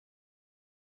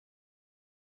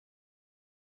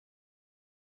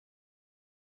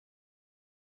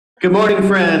Good morning,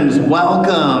 friends.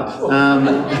 Welcome.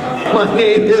 My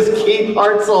name is Keith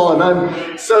Hartzell, and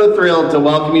I'm so thrilled to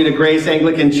welcome you to Grace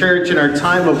Anglican Church in our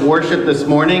time of worship this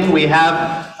morning. We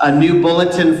have a new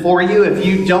bulletin for you. If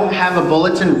you don't have a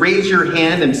bulletin, raise your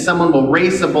hand and someone will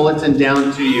race a bulletin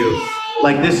down to you,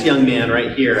 like this young man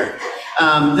right here.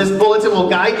 This bulletin will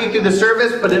guide you through the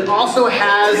service, but it also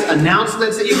has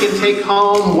announcements that you can take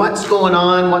home, what's going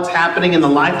on, what's happening in the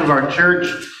life of our church,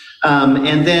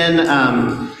 and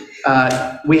then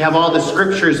we have all the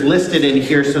scriptures listed in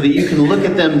here so that you can look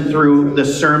at them through the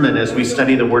sermon as we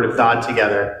study the Word of God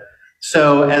together.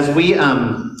 So as we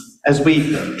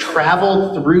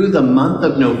travel through the month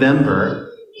of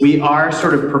November, we are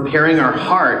sort of preparing our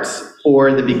hearts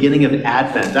for the beginning of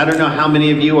Advent. I don't know how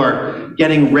many of you are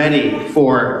getting ready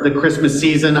for the Christmas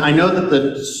season. I know that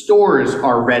the stores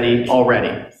are ready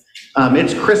already.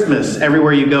 It's Christmas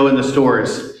everywhere you go in the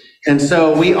stores. And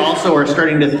so we also are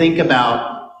starting to think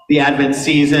about the Advent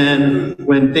season,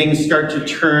 when things start to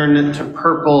turn to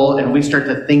purple and we start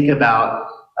to think about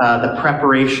the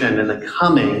preparation and the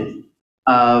coming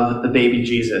of the baby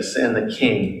Jesus and the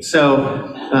King.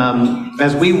 So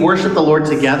as we worship the Lord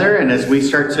together and as we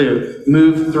start to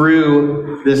move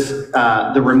through this,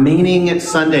 the remaining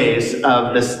Sundays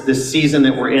of this season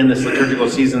that we're in, this liturgical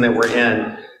season that we're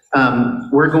in,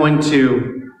 we're going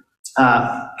to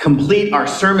complete our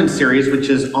sermon series, which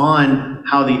is on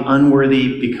how the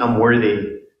unworthy become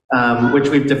worthy, which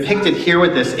we've depicted here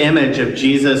with this image of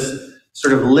Jesus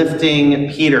sort of lifting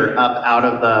Peter up out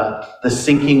of the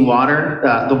sinking water,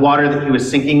 the water that he was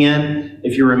sinking in.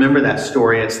 If you remember that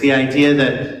story, it's the idea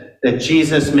that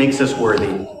Jesus makes us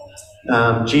worthy.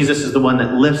 Jesus is the one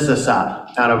that lifts us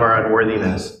up out of our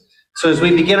unworthiness. So as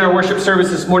we begin our worship service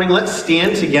this morning, let's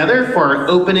stand together for our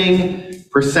opening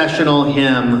processional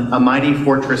hymn, "A Mighty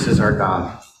Fortress is Our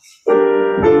God."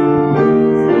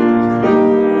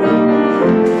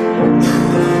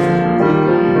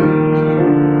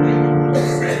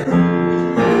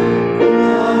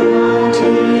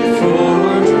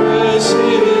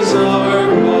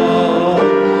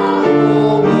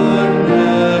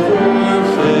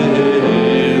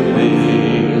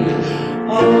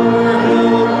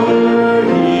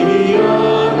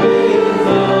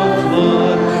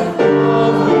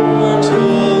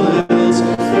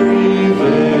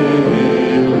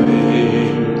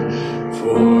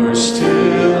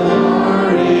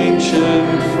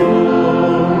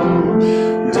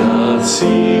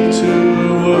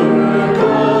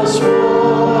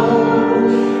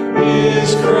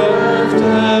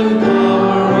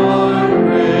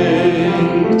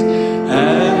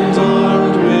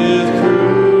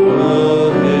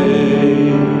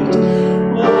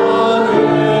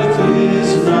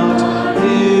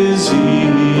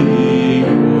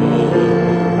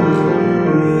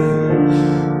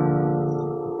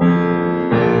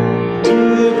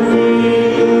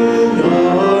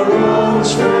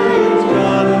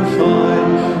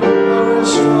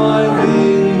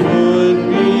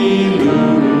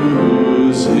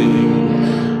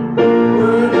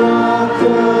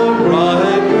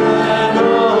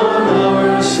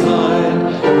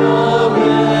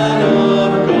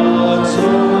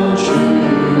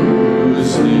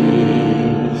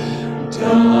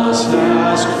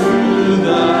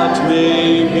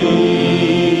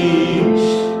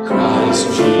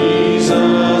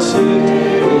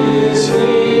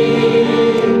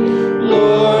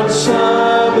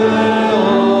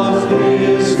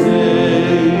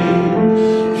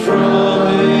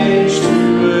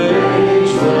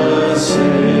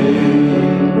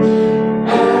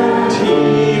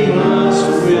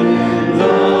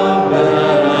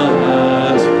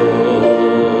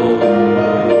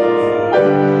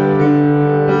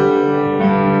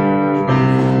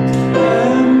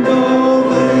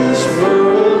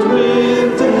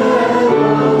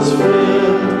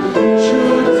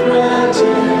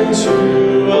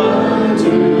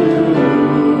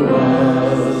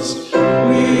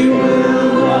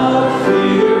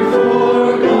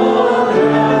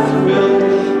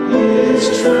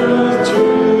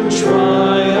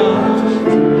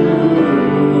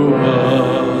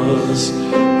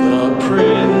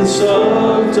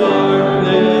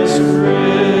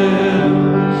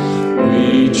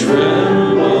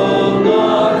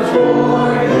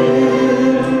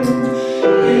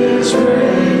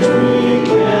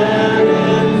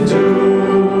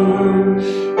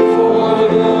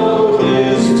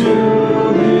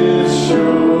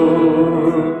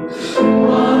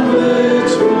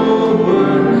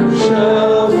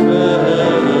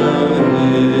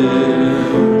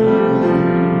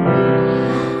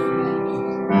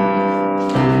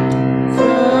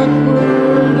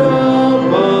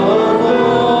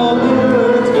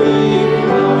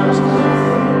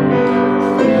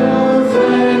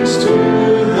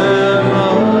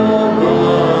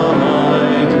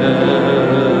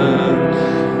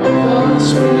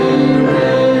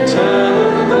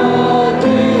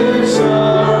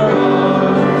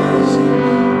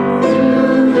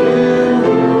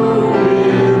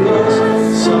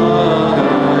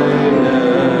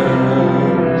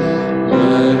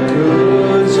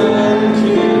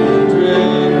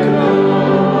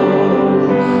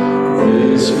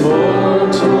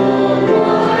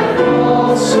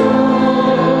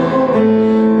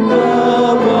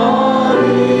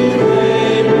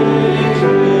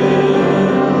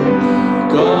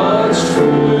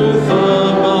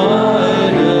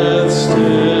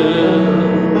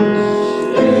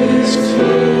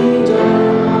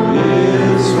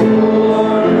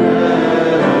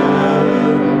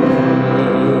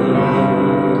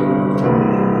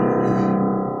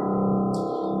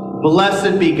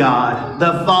 Blessed be God,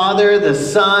 the Father, the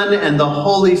Son, and the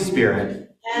Holy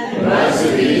Spirit. And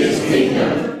blessed be his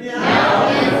kingdom, now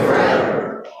and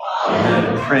forever.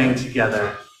 Amen. Praying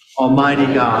together. Almighty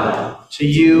God, to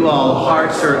you all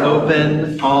hearts are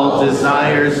open, all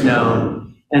desires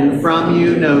known, and from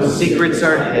you no secrets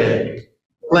are hid.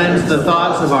 Cleanse the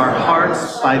thoughts of our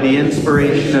hearts by the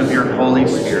inspiration of your Holy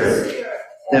Spirit,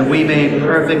 that we may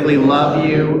perfectly love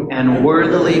you and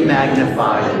worthily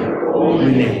magnify your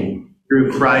holy name.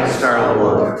 Through Christ our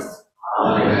Lord.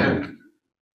 Amen.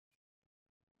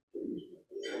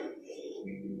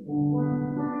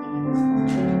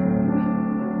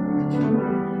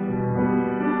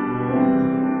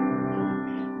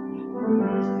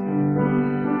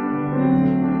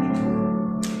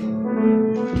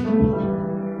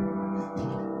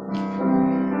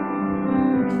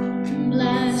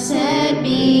 Blessed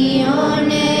be your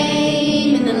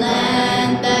name in the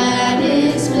land that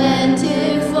is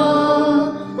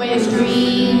plentiful, where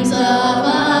streams of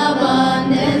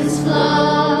abundance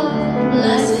flow.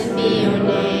 Blessed be your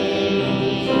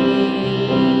name.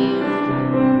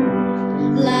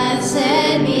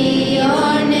 Blessed be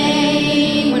your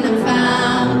name when I'm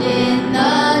found in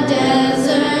the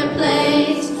desert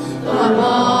place, though I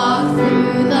walk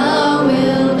through the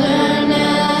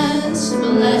wilderness.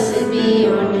 Blessed be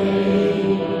your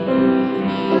name.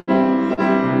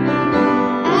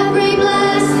 Every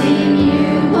blessing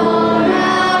you pour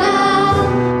out,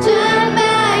 I'll turn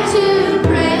back to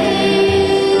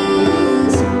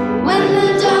praise. When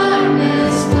the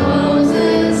darkness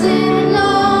closes in,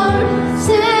 Lord,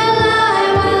 still I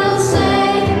will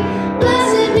say,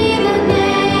 blessed be the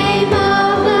name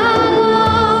of the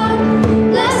Lord.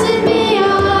 Blessed be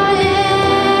your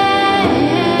name.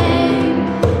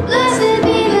 Blessed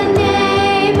be the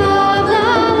name of the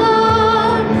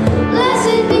Lord.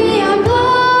 Blessed be your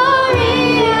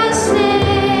glorious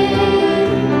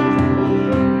name.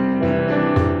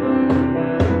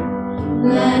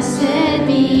 Blessed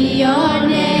be your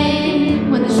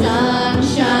name when the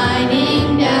sun's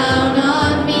shining down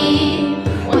on me,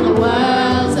 when the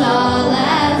world's all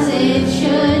as it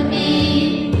should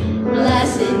be.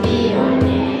 Blessed be your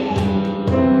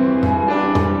name.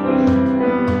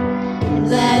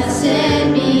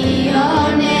 Blessed be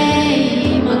your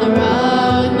name on the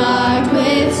road marked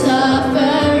with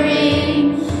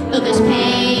suffering, though there's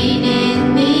pain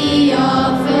in the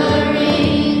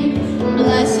offering.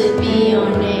 Blessed be your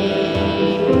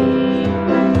name.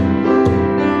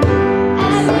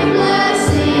 Every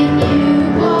blessing you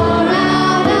pour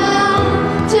out,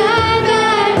 I'll turn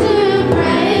back to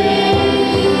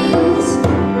praise.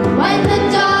 When the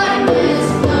darkness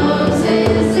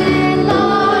closes in,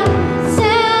 Lord,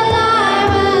 still I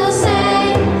will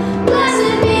say,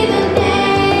 blessed be the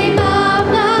name of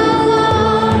the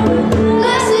Lord.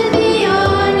 Blessed be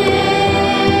your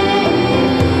name.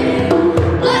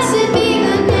 Blessed be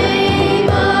the name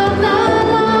of the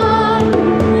Lord.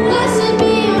 Blessed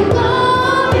be your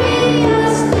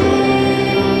glorious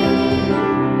name.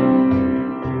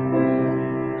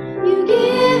 You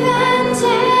give and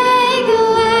take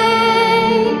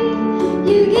away.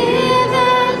 You give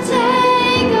and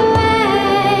take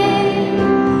away.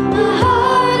 My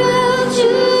heart will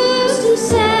choose to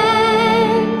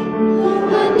say,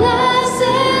 Lord,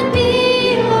 blessed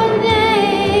be your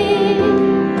name.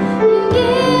 You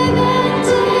give and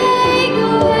take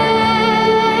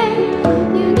away.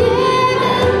 You give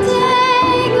and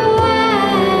take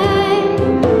away.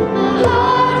 My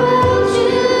heart will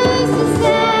choose to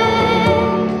say,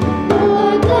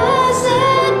 Lord,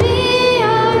 blessed be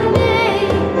your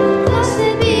name.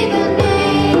 Blessed be the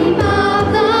name of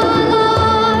the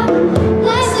Lord.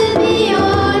 Blessed be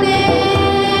your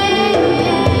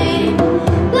name.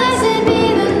 Blessed be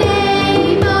the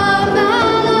name of the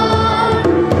Lord.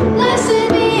 Blessed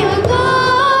be your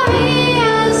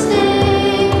glorious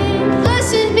name.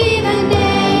 Blessed be the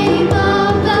name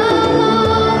of the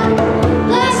Lord.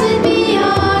 Blessed be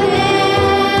your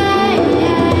name.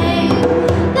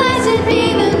 Blessed be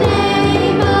the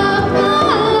name of the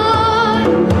Lord.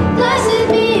 Blessed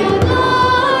be your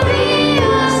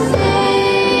glorious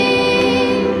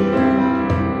name.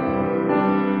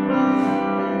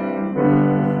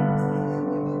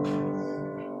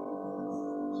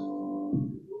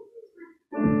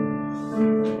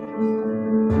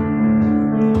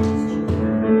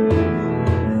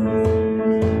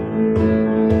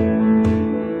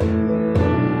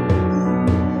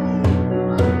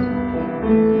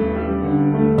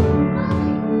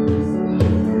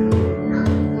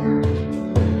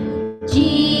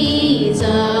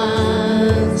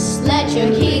 Jesus, let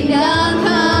your kingdom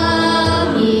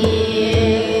come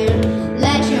here.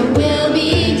 Let your will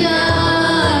be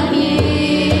done here.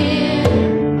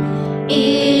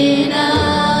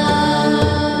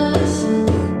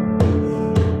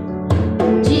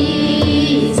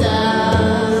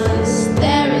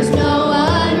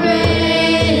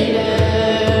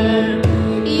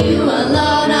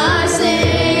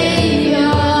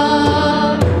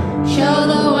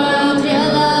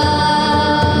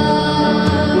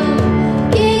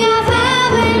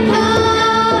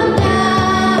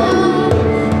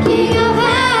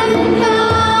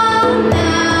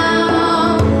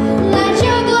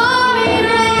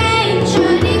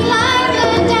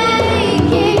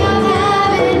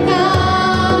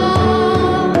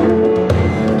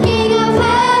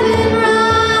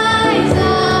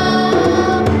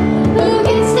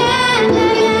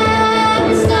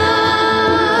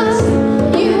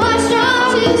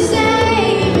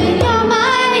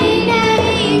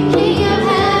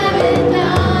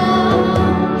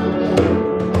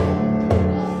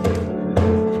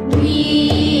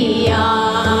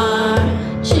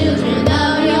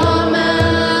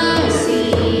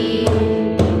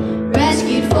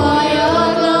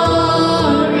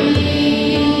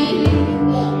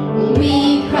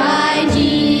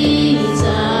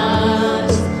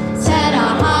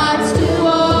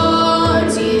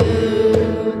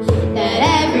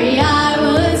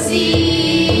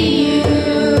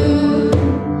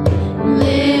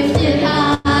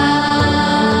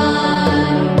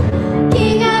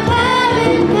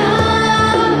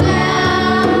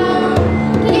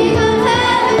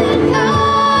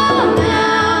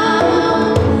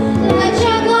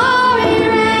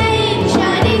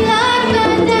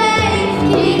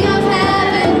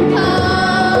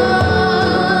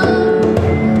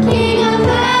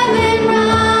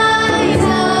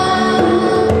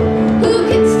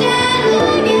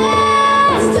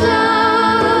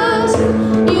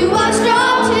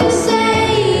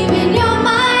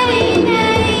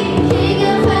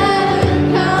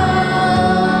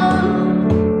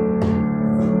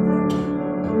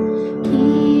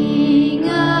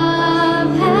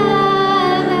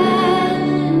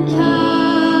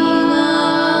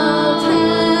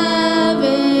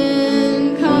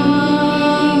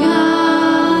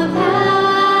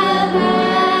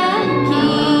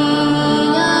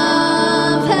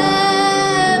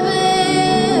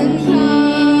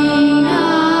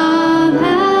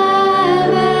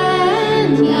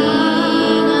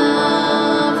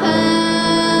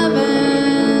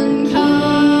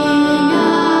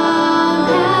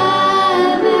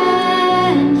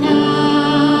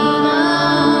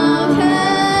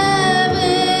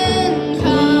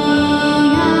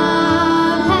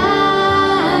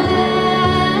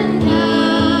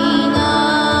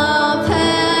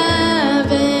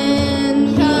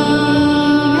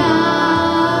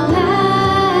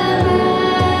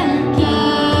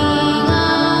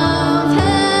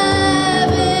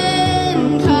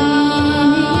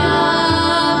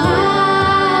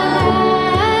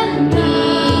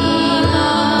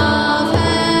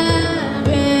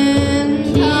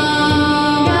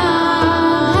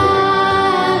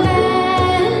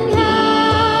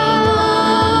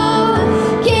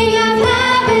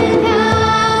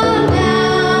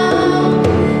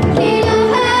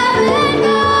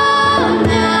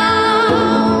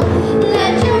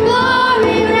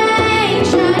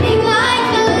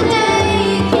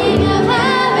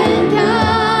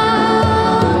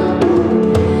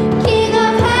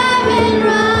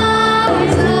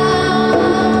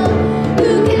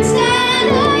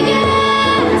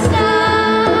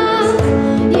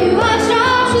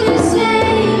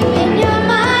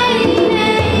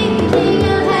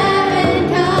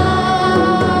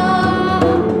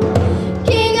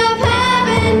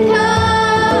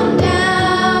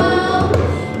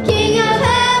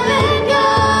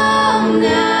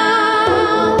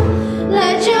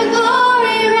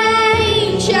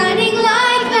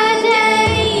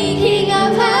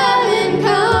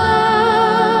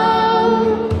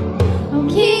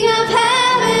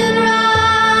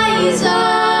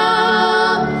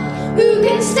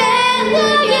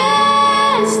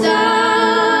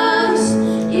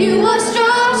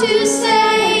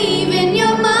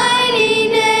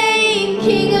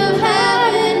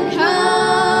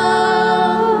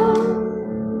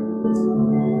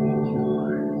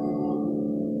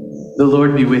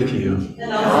 be with you.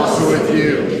 And also with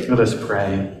you. Let us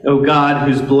pray. O God,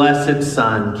 whose blessed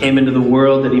Son came into the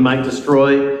world that he might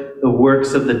destroy the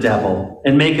works of the devil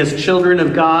and make us children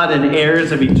of God and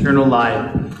heirs of eternal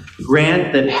life,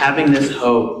 grant that having this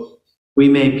hope, we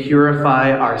may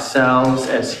purify ourselves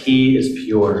as he is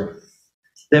pure,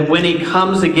 that when he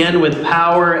comes again with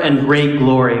power and great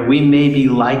glory, we may be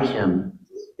like him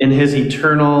in his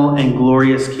eternal and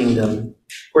glorious kingdom,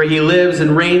 where he lives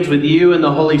and reigns with you in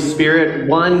the Holy Spirit,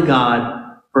 one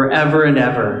God, forever and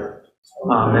ever.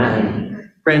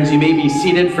 Amen. Friends, you may be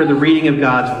seated for the reading of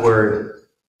God's word.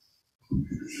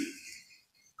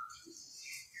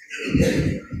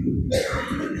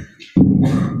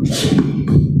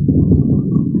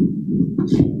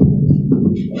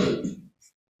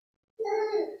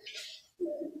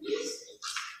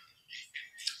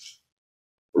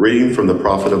 Reading from the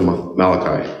prophet of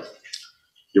Malachi.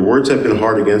 Your words have been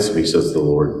hard against me, says the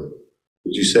Lord.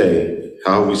 But you say,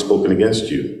 how have we spoken against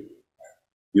you?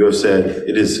 You have said,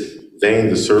 it is vain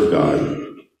to serve God.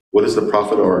 What is the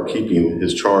profit of our keeping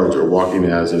his charge or walking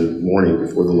as in mourning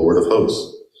before the Lord of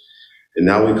hosts? And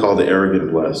now we call the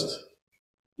arrogant blessed.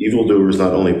 Evildoers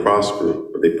not only prosper,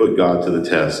 but they put God to the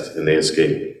test, and they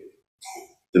escape.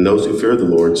 Then those who feared the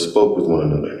Lord spoke with one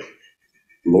another.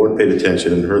 The Lord paid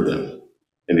attention and heard them.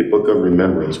 And a book of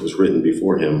remembrance was written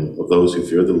before him of those who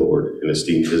fear the Lord and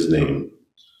esteem his name.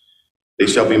 They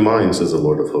shall be mine, says the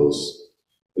Lord of hosts,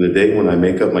 in the day when I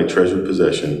make up my treasured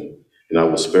possession, and I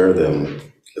will spare them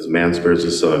as man spares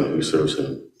his son who serves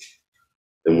him.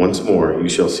 Then once more you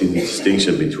shall see the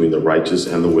distinction between the righteous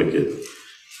and the wicked,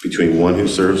 between one who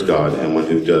serves God and one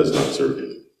who does not serve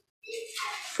him.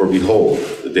 For behold,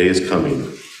 the day is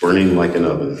coming, burning like an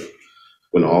oven,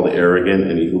 when all the arrogant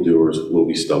and evildoers will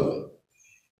be stubble.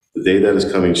 The day that is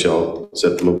coming shall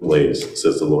set them ablaze,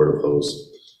 says the Lord of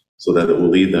hosts, so that it will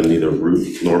leave them neither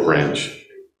root nor branch.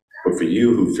 But for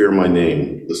you who fear my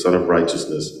name, the Son of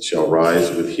Righteousness shall rise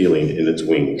with healing in its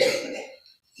wings.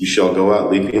 You shall go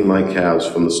out leaping like calves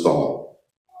from the stall,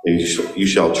 and you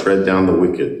shall tread down the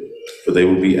wicked, for they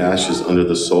will be ashes under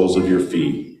the soles of your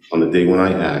feet on the day when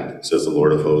I act, says the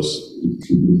Lord of hosts.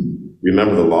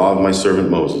 Remember the law of my servant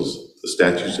Moses, the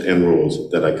statutes and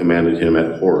rules that I commanded him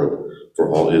at Horeb, for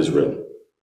all Israel.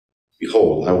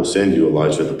 Behold, I will send you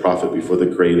Elijah the prophet before the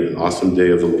great and awesome day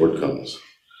of the Lord comes.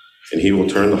 And he will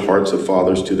turn the hearts of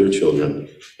fathers to their children,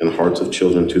 and the hearts of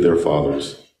children to their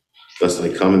fathers, lest I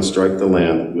come and strike the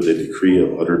land with a decree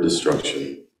of utter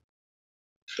destruction.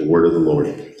 The word of the Lord.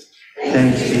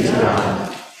 Thanks be to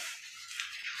God.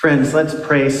 Friends, let's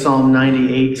pray Psalm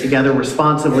 98 together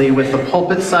responsively with the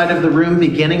pulpit side of the room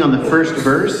beginning on the first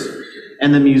verse,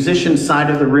 and the musician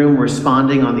side of the room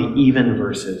responding on the even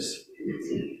verses.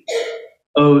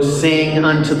 Oh, sing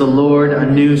unto the Lord a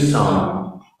new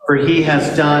song, for he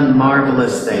has done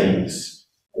marvelous things.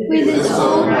 With his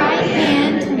own right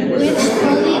hand and with his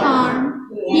holy arm,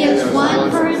 he has won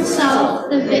for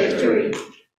himself the victory.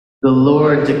 The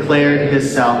Lord declared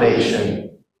his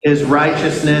salvation. His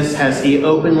righteousness has he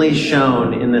openly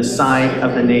shown in the sight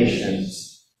of the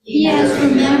nations. He has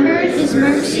remembered his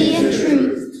mercy and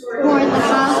truth toward the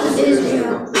house of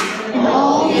Israel, and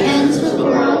all the ends of the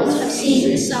world have seen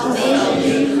the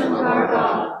salvation of our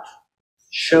God.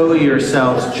 Show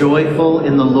yourselves joyful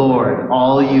in the Lord,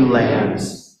 all you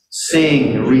lands.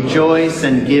 Sing, rejoice,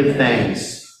 and give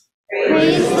thanks.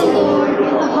 Praise the Lord with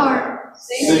the harp.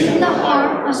 Sing the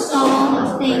harp a song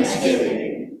of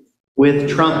thanksgiving. With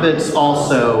trumpets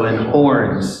also and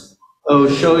horns. Oh,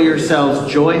 show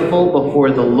yourselves joyful before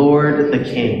the Lord the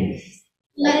King.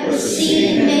 Let the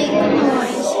sea make a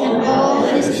noise, and all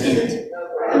his tent,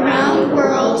 the round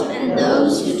world and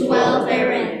those who dwell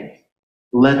therein.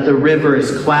 Let the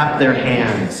rivers clap their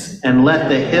hands, and let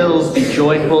the hills be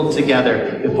joyful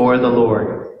together before the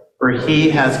Lord, for he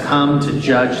has come to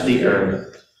judge the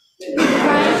earth. With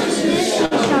righteousness he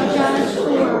shall judge the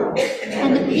world,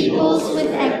 and the peoples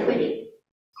with equity.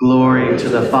 Glory to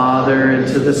the Father, and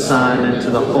to the Son, and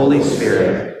to the Holy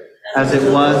Spirit, as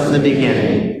it was in the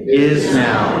beginning, is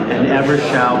now, and ever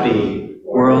shall be,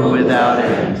 world without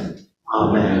end.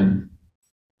 Amen.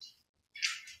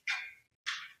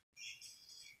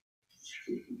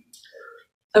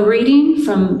 A reading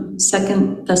from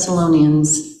 2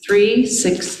 Thessalonians 3,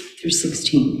 6 through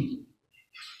 16.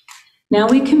 Now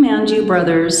we command you,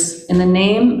 brothers, in the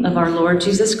name of our Lord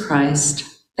Jesus Christ,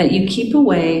 that you keep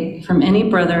away from any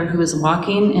brother who is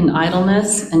walking in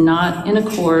idleness and not in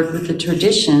accord with the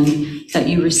tradition that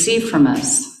you received from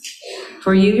us.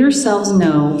 For you yourselves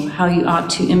know how you ought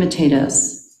to imitate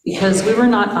us, because we were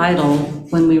not idle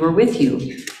when we were with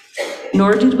you,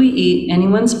 nor did we eat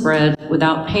anyone's bread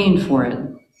without paying for it.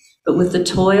 But with the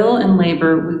toil and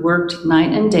labor we worked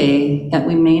night and day, that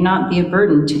we may not be a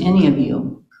burden to any of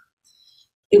you.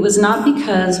 It was not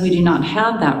because we do not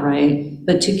have that right,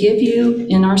 but to give you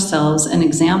in ourselves an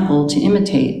example to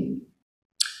imitate.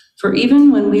 For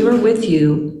even when we were with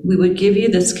you, we would give you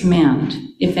this command: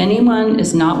 if anyone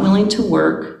is not willing to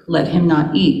work, let him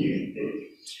not eat.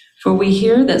 For we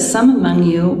hear that some among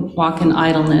you walk in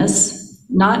idleness,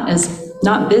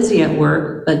 not busy at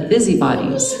work, but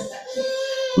busybodies.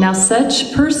 Now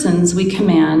such persons we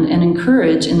command and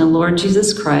encourage in the Lord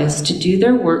Jesus Christ to do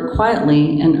their work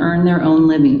quietly and earn their own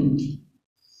living.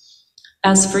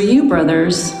 As for you,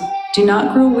 brothers, do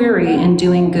not grow weary in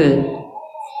doing good.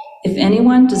 If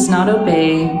anyone does not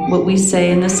obey what we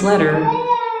say in this letter,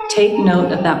 take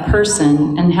note of that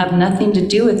person and have nothing to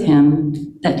do with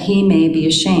him, that he may be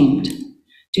ashamed.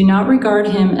 Do not regard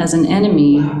him as an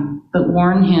enemy, but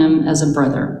warn him as a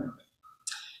brother.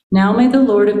 Now may the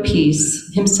Lord of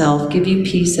peace himself give you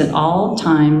peace at all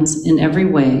times in every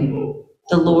way.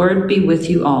 The Lord be with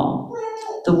you all.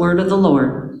 The word of the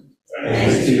Lord.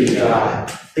 Thanks be to God.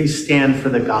 Please stand for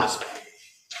the gospel.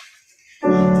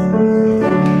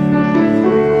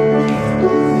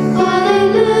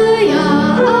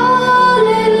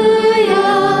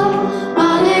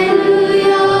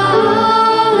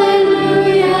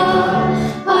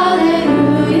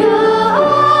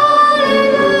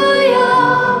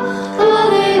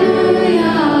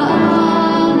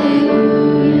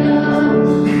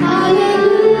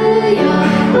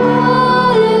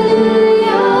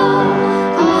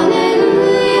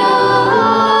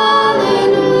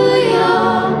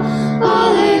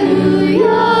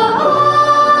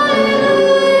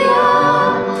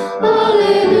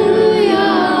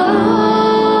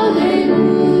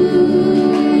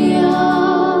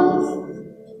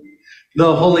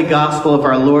 The Holy Gospel of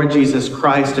our Lord Jesus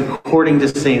Christ according to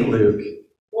St. Luke.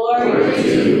 Glory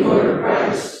to you, Lord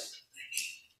Christ.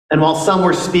 And while some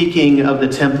were speaking of the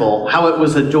temple, how it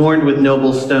was adorned with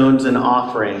noble stones and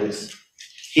offerings,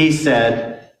 he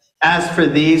said, "As for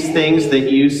these things that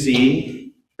you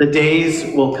see, the days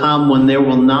will come when there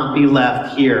will not be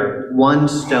left here one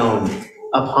stone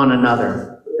upon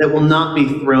another that will not be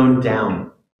thrown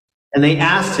down." And they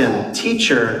asked him,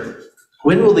 "Teacher,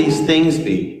 when will these things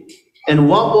be? And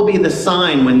what will be the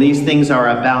sign when these things are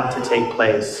about to take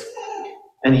place?"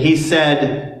 And he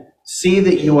said, "See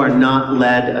that you are not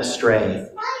led astray.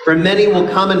 For many will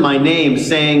come in my name,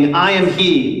 saying, 'I am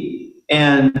he,'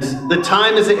 and 'the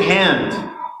time is at hand.'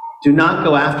 Do not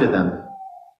go after them.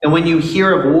 And when you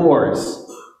hear of wars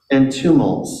and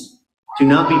tumults, do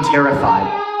not be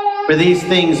terrified, for these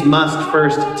things must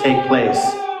first take place.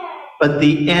 But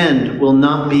the end will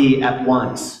not be at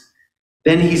once."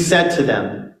 Then he said to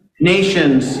them,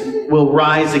 "Nations will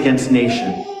rise against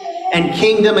nation, and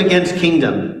kingdom against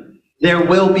kingdom. There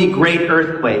will be great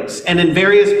earthquakes, and in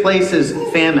various places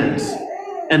famines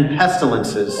and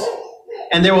pestilences.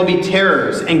 And there will be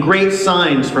terrors and great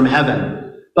signs from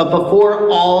heaven. But before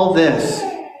all this,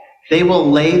 they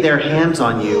will lay their hands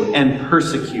on you and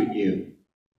persecute you,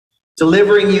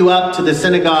 delivering you up to the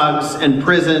synagogues and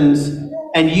prisons,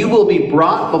 and you will be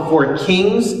brought before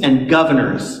kings and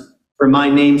governors for my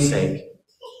name's sake.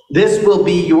 This will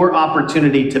be your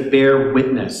opportunity to bear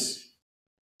witness.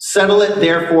 Settle it,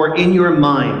 therefore, in your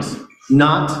minds,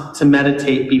 not to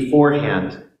meditate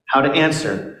beforehand how to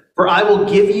answer. For I will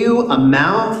give you a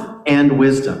mouth and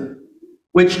wisdom,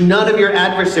 which none of your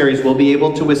adversaries will be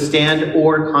able to withstand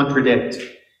or contradict.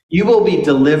 You will be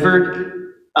delivered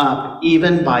up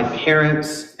even by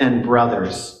parents and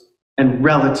brothers and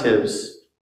relatives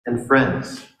and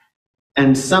friends.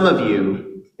 And some of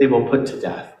you they will put to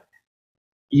death.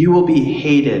 You will be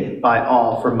hated by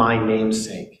all for my name's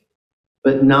sake,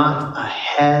 but not a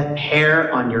hair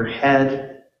on your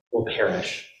head will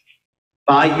perish.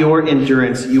 By your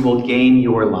endurance, you will gain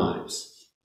your lives."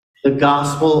 The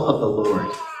gospel of the Lord.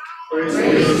 Praise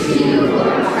to you,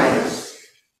 Lord Christ.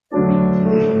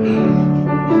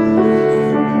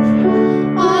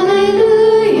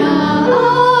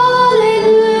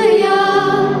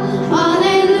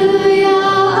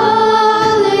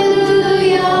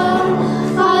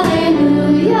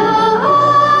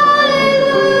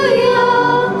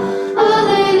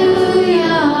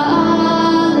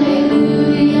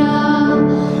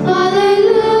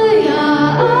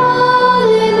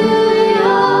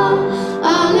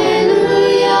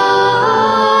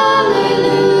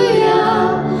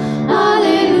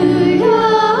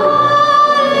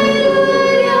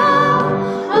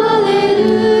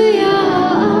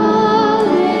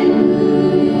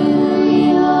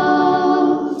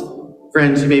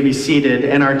 Friends, you may be seated,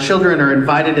 and our children are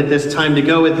invited at this time to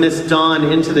go with Miss Dawn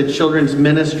into the children's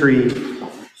ministry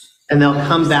and they'll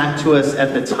come back to us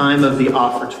at the time of the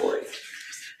offertory.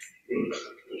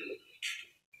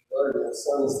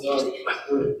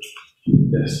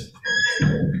 Yes.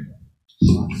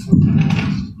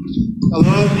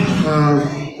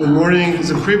 Hello, good morning. It's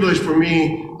a privilege for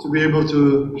me to be able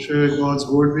to share God's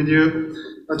word with you.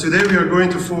 Today we are going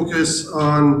to focus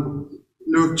on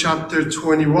Luke chapter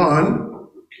 21.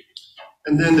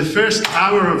 And then the first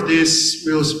hour of this,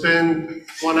 we'll spend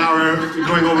 1 hour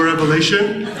going over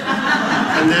Revelation.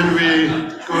 And then we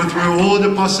go through all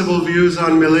the possible views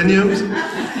on millenniums.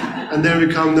 And then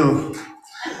we come down.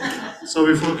 So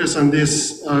we focus on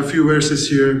this few verses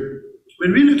here.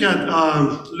 When we look at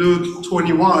Luke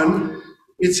 21,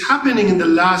 it's happening in the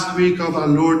last week of our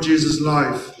Lord Jesus'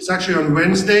 life. It's actually on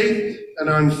Wednesday, and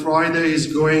on Friday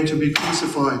he's going to be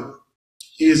crucified.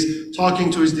 He is talking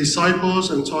to his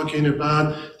disciples and talking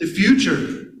about the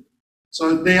future.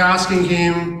 So they're asking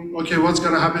him, okay, what's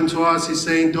going to happen to us? He's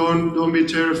saying, don't be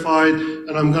terrified,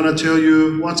 and I'm going to tell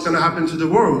you what's going to happen to the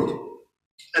world.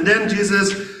 And then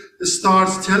Jesus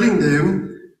starts telling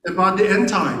them about the end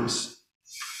times.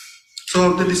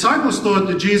 So the disciples thought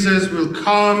that Jesus will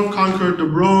come, conquer the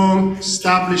Rome,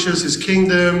 establishes his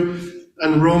kingdom,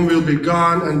 and Rome will be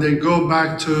gone, and they go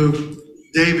back to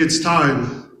David's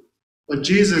time. But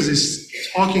Jesus is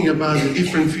talking about a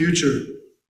different future.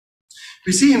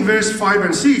 We see in verse 5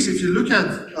 and 6, if you look at,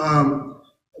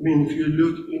 if you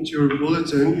look into your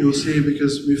bulletin, you'll see,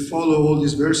 because we follow all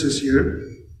these verses here.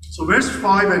 So verse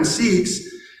 5 and 6,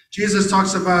 Jesus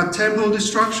talks about temple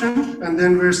destruction, and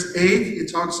then verse 8, he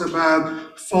talks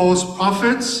about false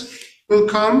prophets will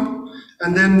come,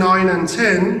 and then 9 and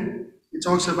 10, he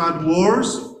talks about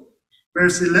wars.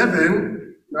 Verse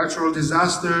 11, natural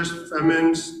disasters,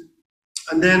 famines,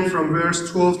 and then from verse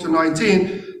 12 to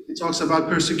 19, he talks about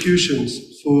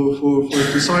persecutions for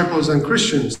disciples and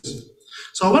Christians.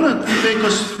 So I want to take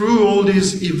us through all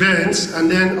these events,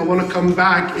 and then I want to come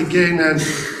back again and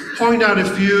point out a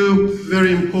few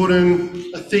very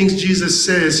important things Jesus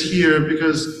says here,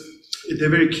 because they're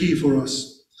very key for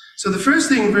us. So the first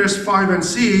thing, verse 5 and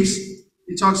 6,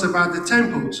 he talks about the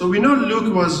temple. So we know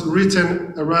Luke was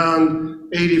written around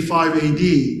 85 AD,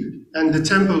 and the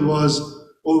temple was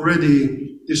already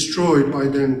destroyed by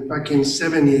then, back in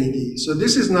 70 AD. So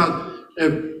this is not a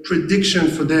prediction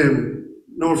for them,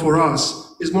 nor for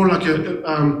us. It's more like a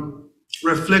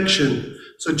reflection.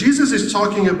 So Jesus is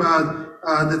talking about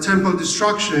the temple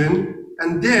destruction,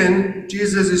 and then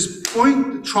Jesus is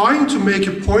trying to make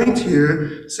a point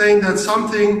here, saying that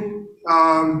something,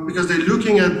 because they're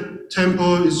looking at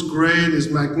temple is great, is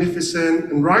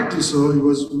magnificent, and rightly so, it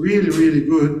was really, really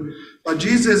good. But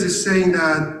Jesus is saying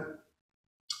that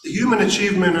the human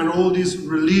achievement and all these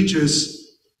religious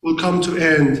will come to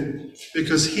end,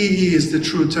 because he is the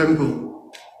true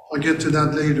temple. I'll get to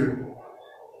that later.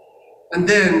 And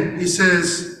then he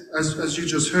says, as you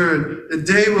just heard, the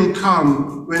day will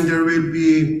come when there will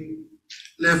be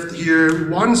left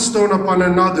here one stone upon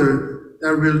another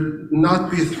that will not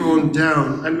be thrown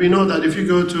down. And we know that if you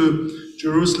go to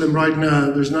Jerusalem right now,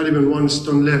 there's not even one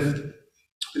stone left,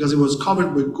 because it was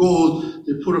covered with gold.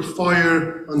 They put a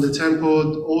fire on the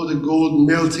temple, all the gold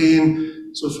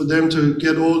melting. So for them to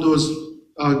get all those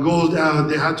gold out,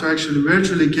 they had to actually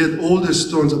virtually get all the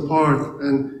stones apart,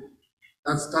 and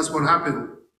that's what happened.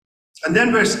 And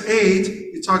then verse 8,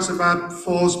 he talks about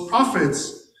false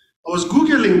prophets. I was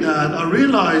Googling that. I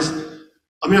realized,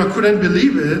 I couldn't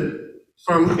believe it.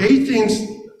 From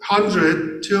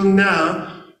 1800 till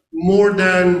now, more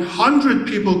than 100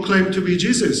 people claim to be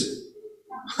Jesus.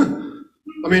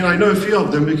 I know a few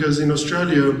of them, because in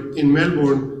Australia, in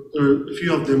Melbourne, there are a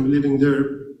few of them living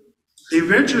there. They're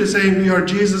virtually saying we are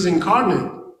Jesus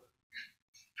incarnate.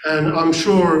 And I'm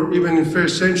sure even in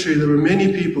first century, there were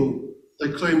many people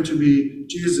that claim to be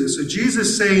Jesus. So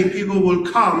Jesus saying people will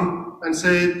come and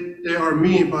say they are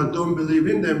me, but don't believe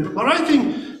in them. But I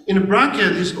think in a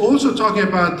bracket, he's also talking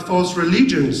about false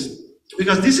religions,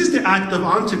 because this is the act of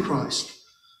Antichrist.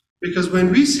 Because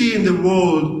when we see in the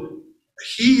world,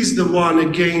 he is the one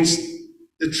against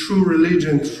the true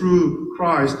religion, through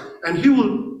Christ. And he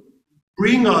will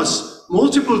bring us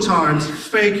multiple times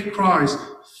fake Christ,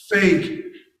 fake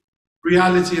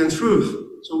reality and truth.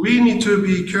 So we need to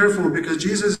be careful, because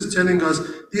Jesus is telling us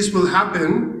this will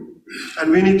happen,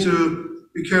 and we need to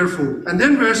be careful. And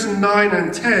then verse 9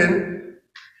 and 10,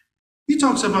 he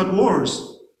talks about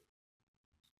wars.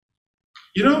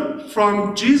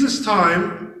 From Jesus'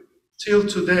 time till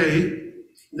today,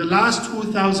 the last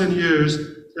 2,000 years,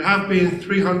 there have been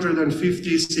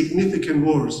 350 significant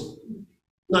wars.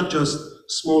 Not just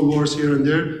small wars here and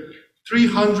there,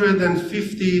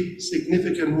 350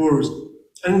 significant wars.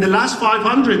 And in the last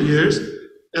 500 years,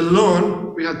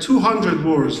 alone, we had 200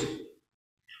 wars.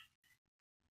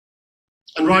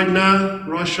 And right now,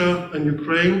 Russia and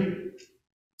Ukraine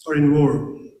are in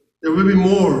war. There will be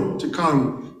more to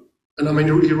come. And I'm an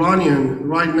Iranian.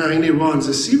 Right now in Iran, there's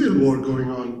a civil war going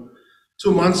on.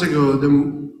 2 months ago, the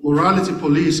morality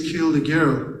police killed a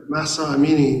girl, Mahsa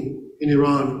Amini, in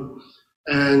Iran.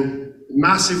 And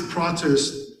massive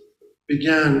protest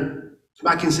began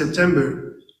back in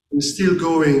September and still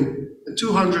going. And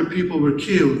 200 people were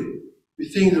killed. We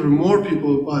think there were more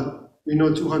people, but we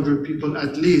know 200 people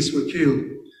at least were killed.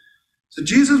 So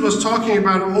Jesus was talking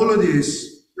about all of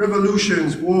these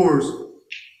revolutions, wars.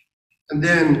 And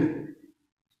then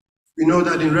we know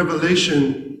that in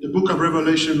Revelation, the book of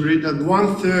Revelation, we read that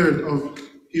 1/3 of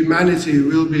humanity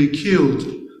will be killed.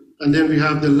 And then we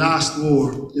have the last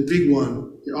war, the big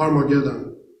one, the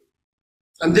Armageddon.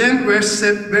 And then verse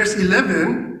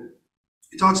 11,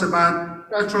 it talks about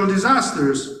natural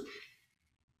disasters,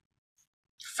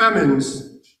 famines.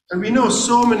 And we know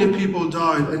so many people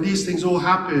died, and these things all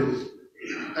happened.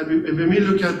 And when we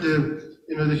look at the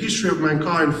history of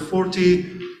mankind,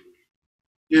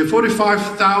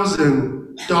 45,000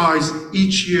 dies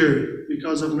each year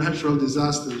because of natural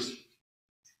disasters.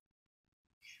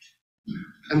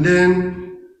 And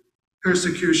then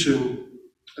persecution.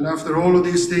 And after all of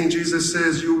these things, Jesus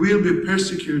says, you will be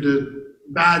persecuted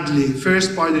badly,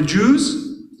 first by the Jews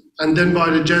and then by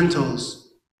the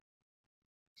Gentiles.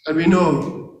 And we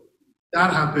know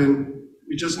that happened.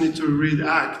 We just need to read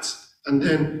Acts. And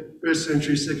then 1st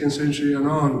century, 2nd century, and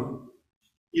on.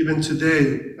 Even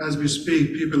today, as we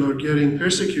speak, people are getting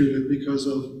persecuted because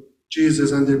of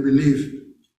Jesus and their belief.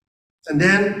 And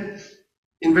then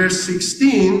in verse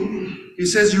 16, he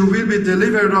says, you will be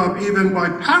delivered up even by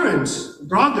parents,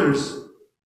 brothers.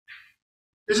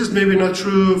 This is maybe not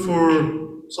true for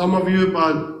some of you,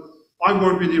 but I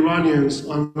work with Iranians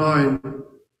online.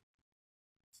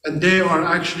 And they are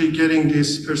actually getting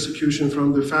this persecution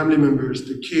from their family members,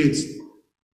 the kids.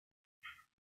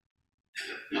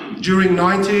 During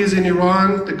 90s in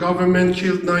Iran, the government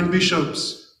killed 9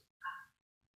 bishops.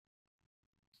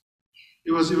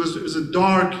 It was a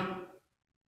dark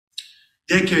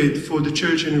decade for the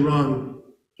church in Iran.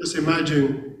 Just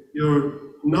imagine your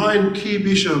 9 key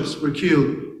bishops were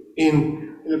killed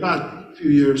in about a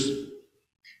few years.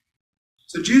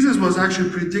 So Jesus was actually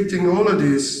predicting all of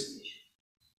this.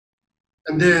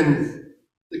 And then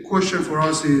the question for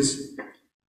us is,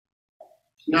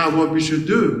 now what we should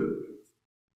do?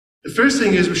 The first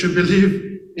thing is we should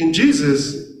believe in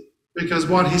Jesus, because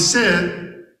what he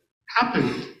said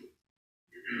happened.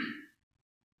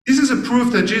 This is a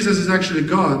proof that Jesus is actually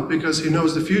God, because he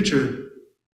knows the future.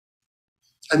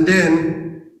 And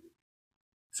then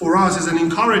for us is an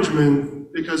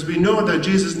encouragement, because we know that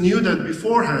Jesus knew that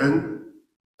beforehand,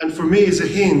 and for me it's a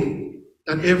hint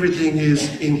that everything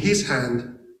is in his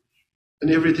hand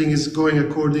and everything is going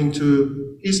according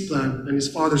to his plan and his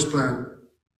Father's plan.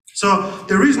 So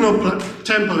there is no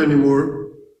temple anymore.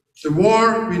 The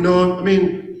war, we know,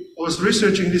 I was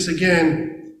researching this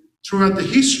again. Throughout the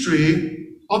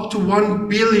history, up to 1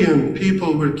 billion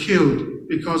people were killed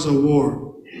because of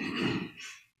war.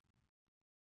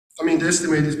 The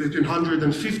estimate is between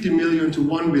 150 million to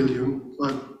 1 billion,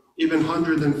 but even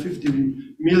 150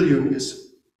 million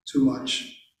is too much.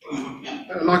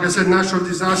 Like I said, natural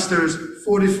disasters,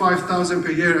 45,000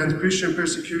 per year, and Christian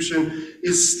persecution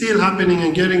is still happening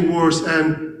and getting worse.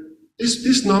 And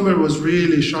this number was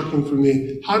really shocking for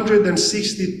me.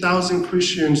 160,000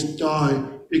 Christians die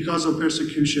because of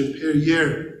persecution per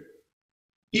year.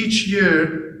 Each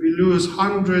year, we lose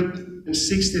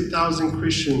 160,000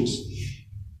 Christians.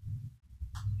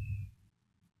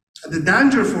 And the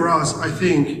danger for us, I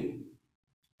think,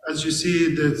 as you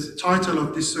see the title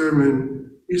of this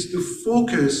sermon, is to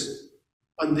focus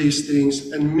on these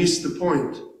things and miss the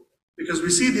point. Because we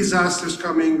see disasters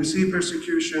coming, we see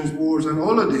persecutions, wars, and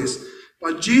all of this,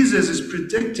 but Jesus is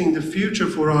predicting the future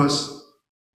for us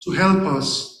to help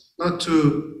us, not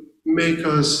to make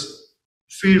us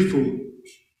fearful.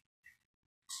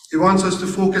 He wants us to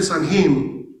focus on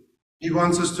him. He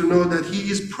wants us to know that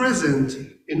he is present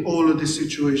in all of this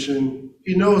situation.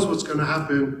 He knows what's going to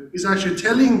happen. He's actually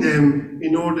telling them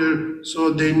in order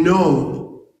so they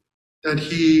know that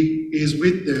he is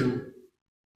with them.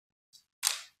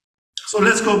 So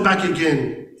let's go back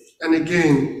again and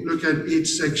again, look at each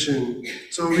section.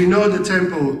 So we know the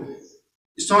temple.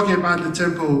 He's talking about the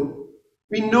temple.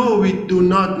 We know we do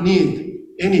not need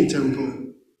any temple.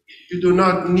 We do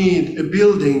not need a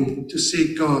building to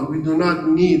seek God. We do not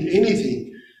need anything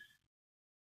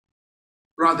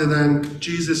rather than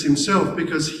Jesus himself,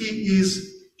 because he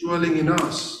is dwelling in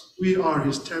us. We are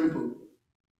his temple.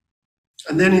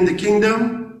 And then in the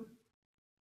kingdom,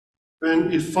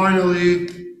 when it finally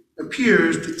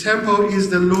appears, the temple is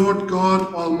the Lord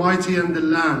God Almighty and the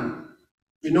Lamb.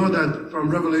 We know that from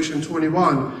Revelation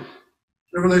 21.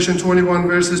 Revelation 21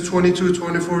 verses 22,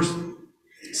 24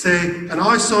 say, "And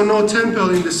I saw no temple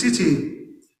in the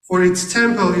city, for its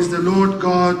temple is the Lord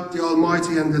God, the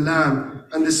Almighty and the Lamb.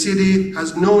 And the city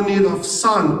has no need of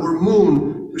sun or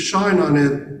moon to shine on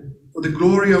it, for the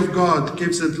glory of God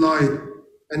gives it light,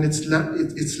 and its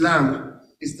lamp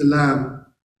is the Lamb."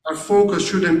 Our focus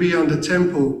shouldn't be on the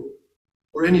temple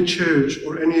or any church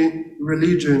or any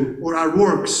religion or our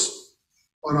works,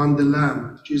 but on the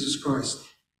Lamb, Jesus Christ.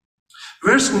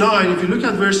 Verse 9, if you look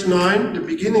at verse 9, the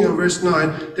beginning of verse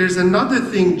 9, there's another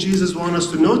thing Jesus wants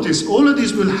us to notice. All of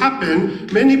this will happen.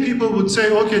 Many people would say,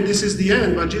 okay, this is the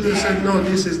end. But Jesus said, no,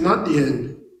 this is not the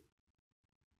end.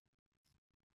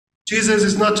 Jesus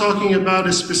is not talking about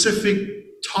a specific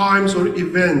times or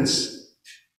events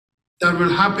that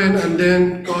will happen and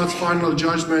then God's final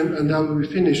judgment and that will be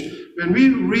finished. When we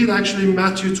read actually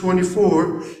Matthew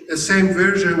 24, the same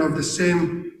version of the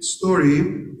same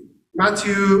story,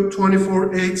 Matthew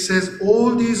 24:8 says,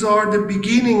 all these are the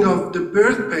beginning of the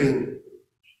birth pain.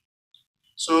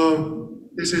 So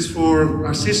this is for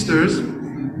our sisters.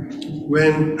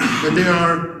 When they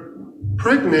are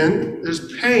pregnant,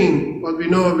 there's pain, but we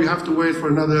know we have to wait for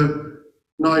another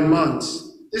 9 months.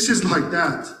 This is like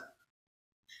that.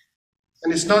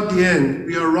 And it's not the end.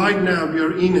 We are right now, we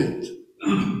are in it.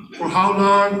 For how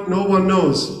long, no one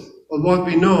knows. But what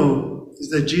we know is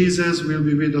that Jesus will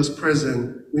be with us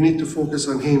present. We need to focus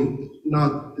on him,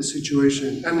 not the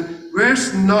situation. And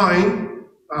verse 9,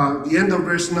 the end of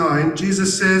verse 9,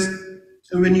 Jesus says,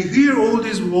 and when you hear all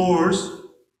these wars,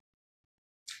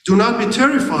 do not be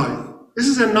terrified. This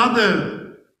is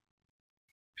another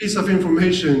piece of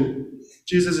information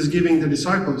Jesus is giving the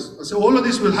disciples. I say, all of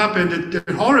this will happen,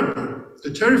 they're horrible,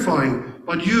 they're terrifying,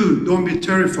 but you don't be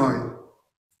terrified.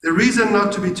 The reason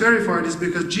not to be terrified is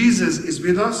because Jesus is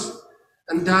with us,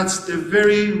 and that's the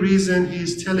very reason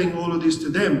he's telling all of this to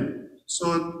them.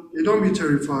 So they don't be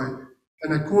terrified.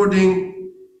 And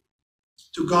according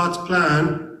to God's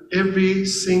plan, every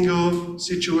single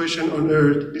situation on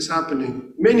earth is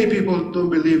happening. Many people don't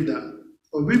believe that.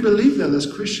 But we believe that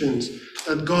as Christians,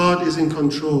 that God is in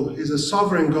control. He's a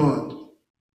sovereign God,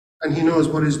 and he knows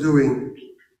what he's doing.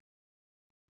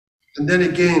 And then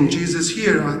again, Jesus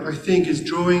here, I think, is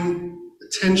drawing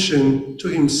attention to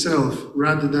himself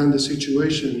rather than the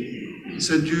situation. He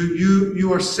said,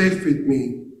 you are safe with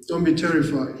me. Don't be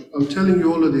terrified. I'm telling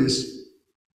you all of this.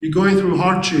 You're going through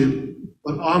hardship,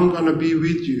 but I'm going to be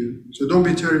with you. So don't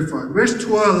be terrified. Verse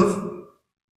 12,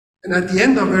 and at the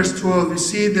end of verse 12, we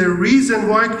see the reason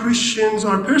why Christians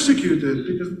are persecuted.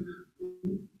 Because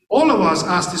all of us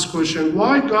ask this question,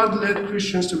 why God led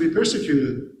Christians to be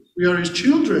persecuted? We are his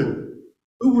children.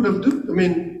 Who would have done? I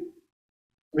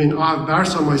mean, I have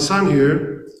Barsa, my son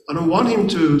here. I don't want him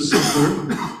to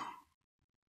suffer.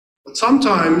 But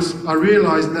sometimes I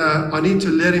realize that I need to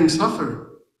let him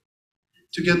suffer,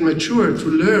 to get mature, to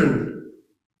learn.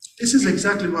 This is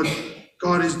exactly what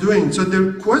God is doing. So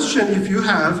the question, if you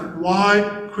have,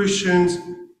 why Christians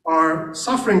are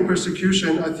suffering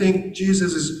persecution, I think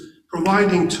Jesus is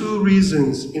providing two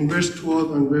reasons in verse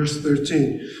 12 and verse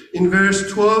 13. In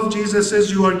verse 12, Jesus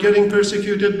says, you are getting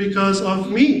persecuted because of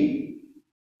me,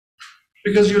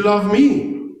 because you love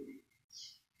me.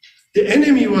 The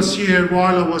enemy was here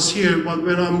while I was here, but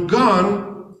when I'm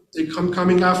gone, they come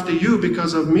coming after you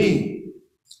because of me.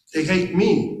 They hate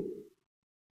me.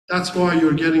 That's why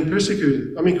you're getting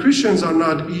persecuted. I mean, Christians are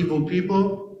not evil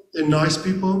people. They're nice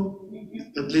people.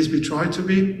 At least we try to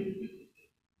be.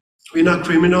 We're not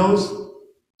criminals.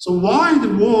 So why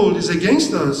the world is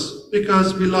against us?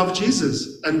 Because we love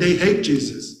Jesus and they hate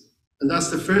Jesus. And that's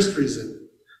the first reason.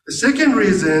 The second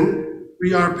reason,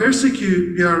 we are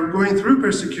going through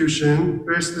persecution,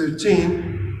 verse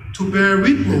 13, to bear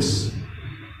witness.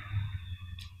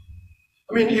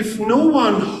 I mean, if no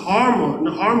one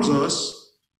harms us,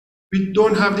 we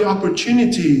don't have the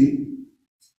opportunity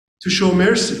to show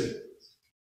mercy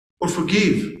or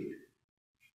forgive.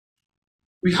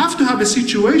 We have to have a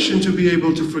situation to be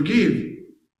able to forgive.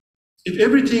 If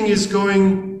everything is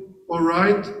going all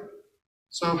right,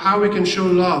 so how we can show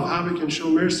love, how we can show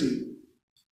mercy,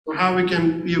 or how we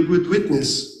can be a good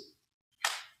witness.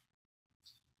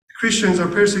 Christians are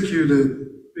persecuted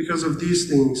because of these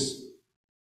things,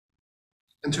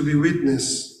 and to be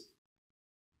witness.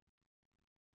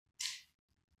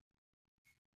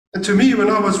 And to me, when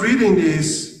I was reading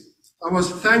this, I was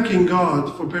thanking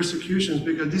God for persecutions,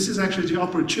 because this is actually the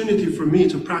opportunity for me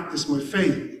to practice my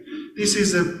faith. This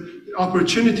is an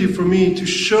opportunity for me to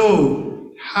show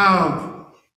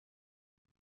how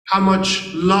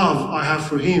much love I have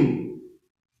for him.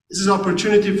 This is an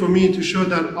opportunity for me to show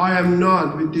that I am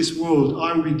not with this world.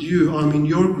 I'm with you. I'm in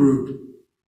your group.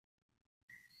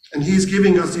 And he's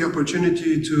giving us the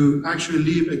opportunity to actually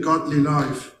live a godly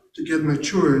life, to get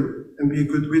matured and be a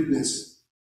good witness.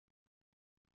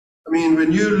 I mean,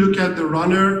 when you look at the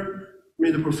runner,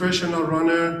 the professional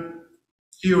runner,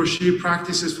 he or she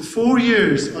practices for 4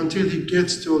 years until he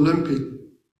gets to Olympic.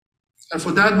 And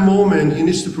for that moment, he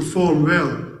needs to perform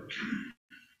well.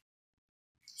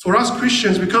 For us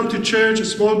Christians, we come to church,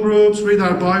 small groups, read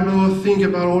our Bible, think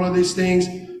about all of these things.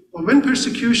 But when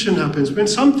persecution happens, when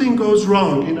something goes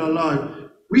wrong in our life,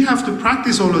 we have to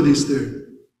practice all of this there.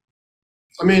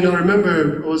 I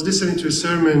remember I was listening to a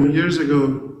sermon years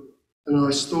ago, and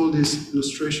I stole this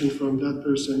illustration from that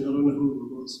person. I don't know who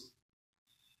it was.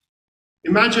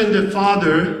 Imagine the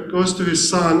father goes to his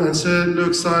son and said,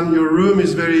 look, son, your room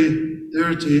is very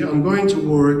dirty. I'm going to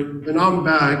work. When I'm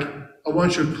back, I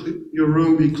want your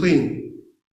room be clean.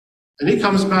 And he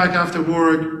comes back after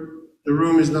work, the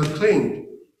room is not clean.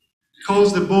 He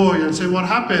calls the boy and says, what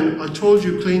happened? I told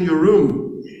you clean your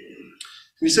room.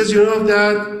 And he says, you know,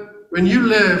 Dad, when you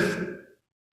left,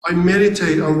 I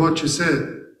meditate on what you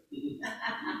said.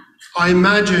 I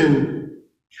imagine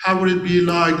how would it be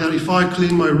like that if I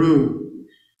clean my room.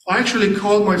 I actually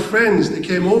called my friends, they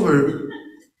came over,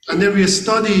 and then we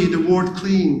study the word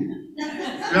clean.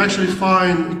 We actually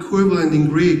find equivalent in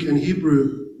Greek and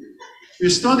Hebrew. We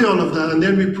study all of that, and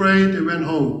then we prayed, they went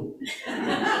home.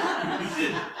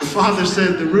 The father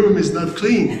said, the room is not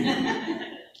clean.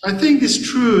 I think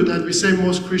it's true that we say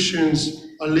most Christians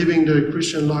are living their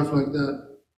Christian life like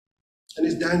that. And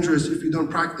it's dangerous if we don't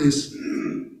practice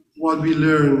what we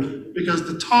learn, because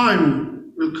the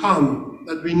time will come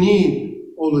that we need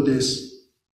all of this.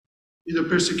 Either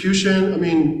persecution,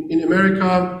 in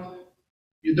America,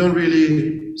 you don't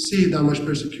really see that much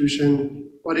persecution,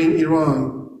 but in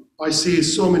Iran, I see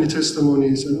so many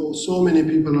testimonies, and so many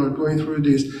people are going through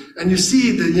this. And you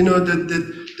see that,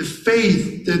 the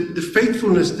faith, the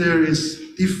faithfulness there is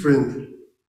different.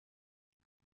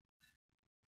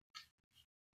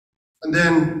 And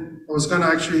then I was going to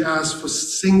actually ask to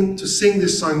sing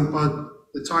this song, but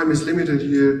the time is limited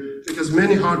here, because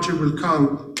many hardships will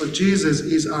come, but Jesus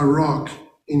is our rock,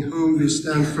 in whom we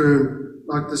stand firm.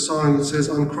 Like the song, it says,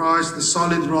 on Christ, the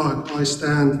solid rock, I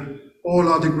stand. All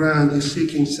other ground is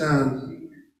seeking sand.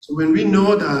 So when we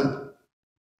know that,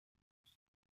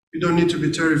 we don't need to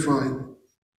be terrified.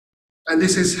 And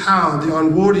this is how the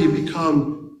unworthy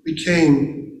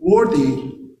became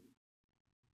worthy.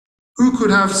 Who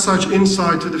could have such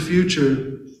insight to the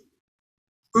future?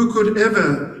 Who could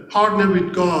ever partner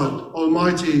with God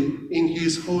Almighty in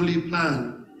his holy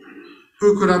plan?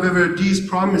 Who could have ever these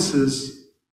promises?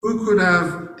 Who could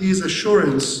have this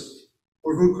assurance?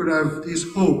 Or who could have this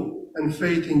hope and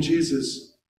faith in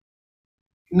Jesus?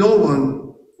 No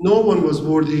one was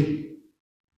worthy.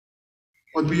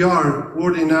 But we are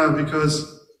worthy now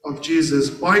because of Jesus.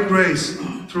 By grace,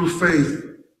 through faith,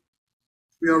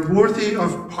 we are worthy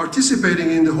of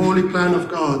participating in the holy plan of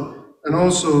God, and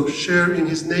also share in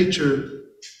his nature,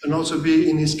 and also be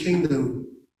in his kingdom.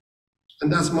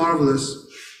 And that's marvelous.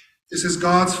 This is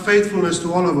God's faithfulness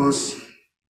to all of us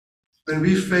when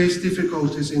we face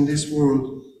difficulties in this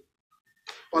world.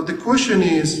 But the question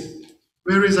is,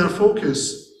 where is our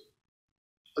focus?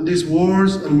 On these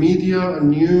wars, on media, on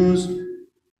news,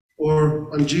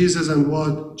 or on Jesus and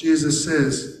what Jesus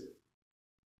says?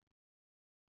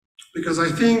 Because I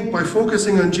think by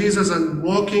focusing on Jesus and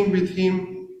walking with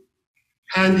him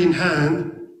hand in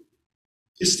hand,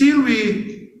 still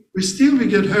we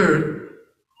get hurt,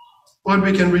 but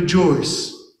we can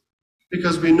rejoice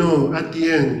because we know at the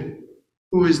end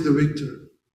who is the victor.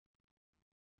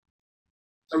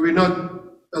 And we're not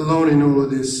alone in all of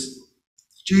this.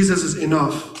 Jesus is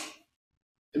enough.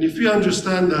 And if we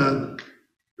understand that,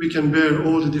 we can bear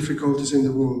all the difficulties in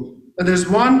the world. And there's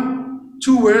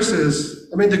two verses.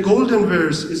 The golden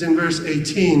verse is in verse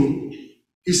 18.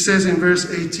 He says in verse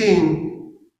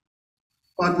 18,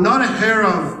 but not a hair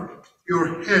of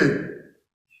your head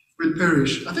will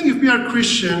perish. I think if we are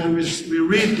Christian and we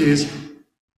read this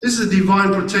is a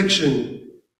divine protection.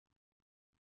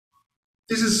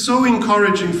 This is so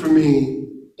encouraging for me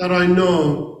that I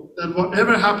know that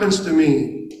whatever happens to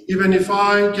me, even if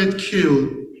I get killed,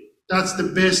 that's the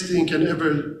best thing can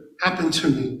ever happen to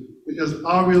me, because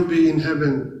I will be in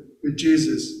heaven with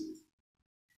Jesus.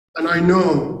 And I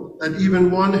know that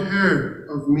even one hair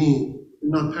of me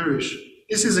will not perish.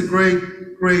 This is a great,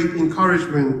 great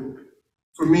encouragement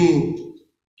for me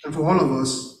and for all of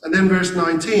us. And then verse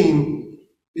 19,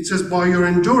 It says, by your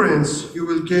endurance, you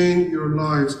will gain your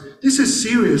lives. This is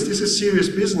serious. This is serious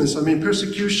business. I mean,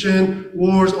 persecution,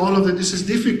 wars, all of that, this is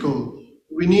difficult.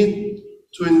 We need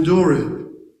to endure it.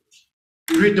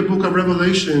 You read the book of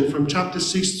Revelation from chapter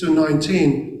 6 to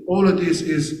 19. All of this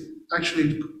is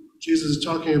actually, Jesus is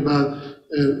talking about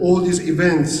all these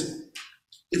events.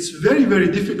 It's very, very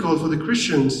difficult for the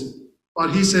Christians,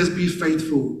 but he says, be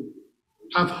faithful.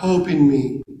 Have hope in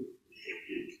me.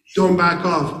 Don't back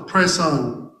off. Press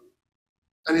on.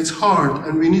 And it's hard,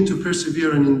 and we need to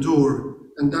persevere and endure.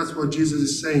 And that's what Jesus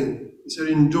is saying. He said,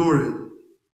 endure it.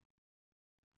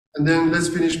 And then let's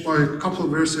finish by a couple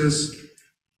of verses.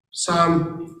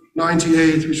 Psalm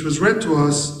 98, which was read to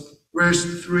us,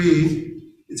 verse 3,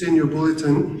 it's in your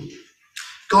bulletin.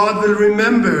 God will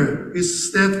remember his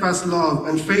steadfast love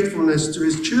and faithfulness to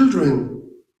his children.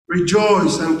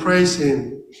 Rejoice and praise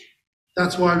him.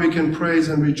 That's why we can praise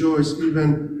and rejoice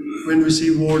even when we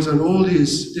see wars and all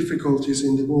these difficulties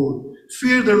in the world.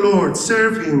 Fear the Lord,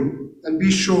 serve him, and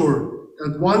be sure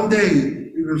that one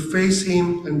day we will face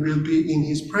him and will be in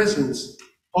his presence.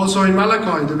 Also in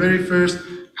Malachi, the very first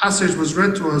passage was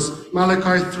read to us,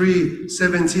 Malachi 3,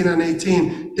 17 and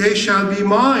 18. They shall be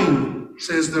mine,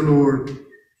 says the Lord.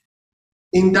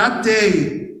 In that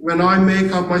day, when I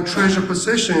make up my treasure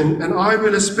possession, and I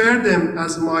will spare them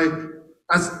as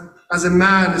a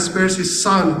man spares his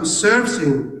son who serves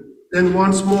him, then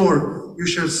once more you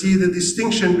shall see the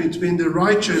distinction between the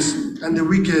righteous and the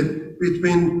wicked,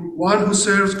 between one who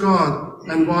serves God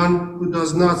and one who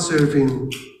does not serve him.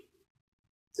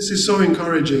 This is so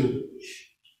encouraging.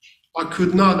 I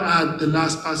could not add the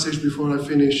last passage before I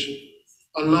finish.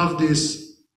 I love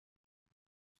this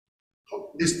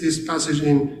passage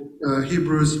in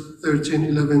Hebrews 13,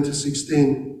 11 to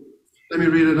 16. Let me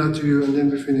read it out to you and then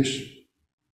we finish.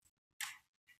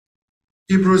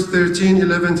 Hebrews 13,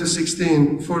 11 to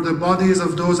 16. For the bodies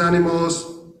of those animals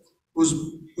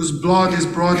whose blood is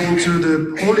brought into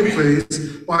the holy place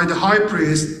by the high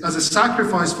priest as a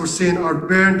sacrifice for sin are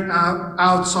burned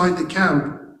outside the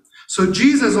camp. So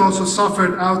Jesus also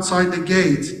suffered outside the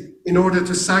gate in order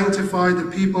to sanctify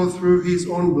the people through his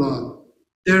own blood.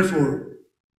 Therefore,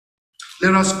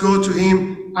 let us go to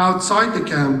him outside the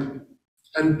camp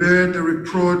and bear the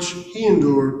reproach he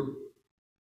endured.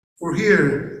 For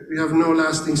here we have no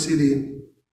lasting city,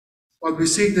 but we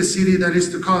seek the city that is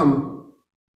to come.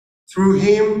 Through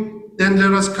him, then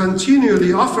let us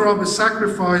continually offer up a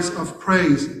sacrifice of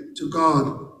praise to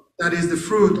God. That is the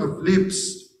fruit of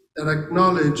lips that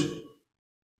acknowledge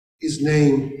his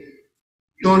name.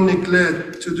 Don't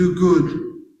neglect to do good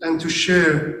and to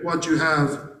share what you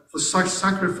have, for such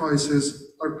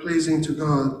sacrifices are pleasing to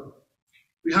God.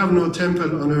 We have no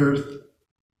temple on earth.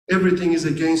 Everything is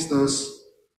against us.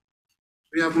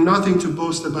 We have nothing to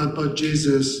boast about but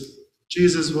Jesus.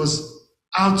 Jesus was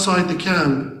outside the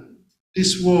camp.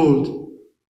 This world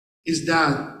is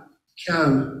that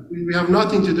camp. We have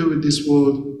nothing to do with this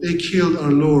world. They killed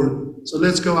our Lord. So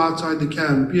let's go outside the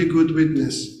camp, be a good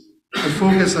witness, and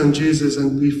focus on Jesus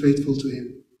and be faithful to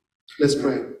him. Let's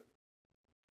pray.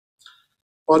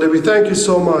 Father, we thank you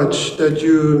so much that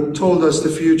you told us the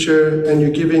future and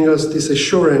you're giving us this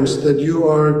assurance that you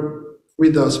are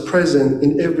with us, present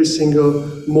in every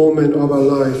single moment of our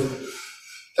life.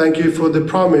 Thank you for the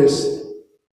promise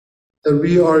that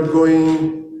we are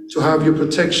going to have your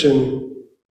protection,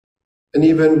 and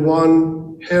even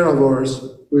one hair of ours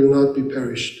will not be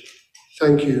perished.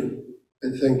 Thank you,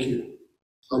 and thank you.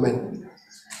 Amen.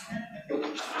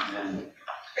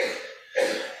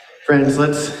 Friends,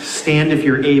 let's stand if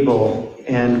you're able,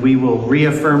 and we will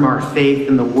reaffirm our faith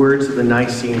in the words of the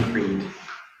Nicene Creed.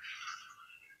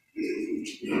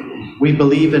 We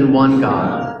believe in one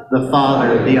God, the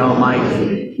Father, the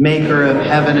Almighty, maker of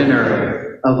heaven and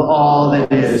earth, of all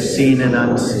that is seen and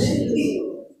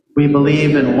unseen. We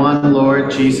believe in one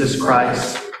Lord Jesus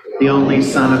Christ, the only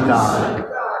Son of God,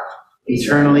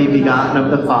 eternally begotten of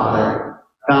the Father,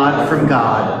 God from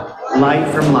God,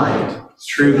 light from light,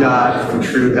 true God from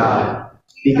true God,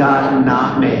 begotten,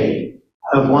 not made,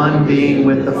 of one being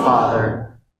with the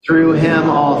Father. Through him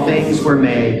all things were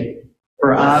made.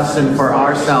 For us and for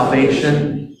our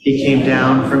salvation, he came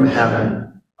down from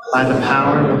heaven. By the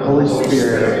power of the Holy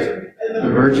Spirit, the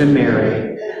Virgin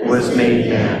Mary was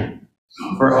made man.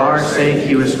 For our sake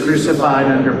he was crucified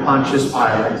under Pontius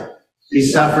Pilate. He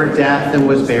suffered death and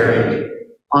was buried.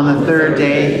 On the third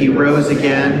day he rose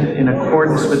again in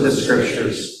accordance with the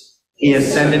Scriptures. He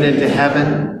ascended into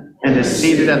heaven and is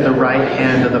seated at the right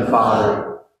hand of the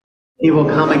Father. He will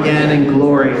come again in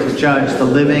glory to judge the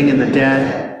living and the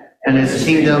dead, and his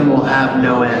kingdom will have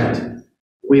no end.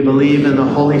 We believe in the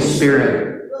Holy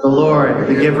Spirit, the Lord,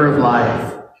 the giver of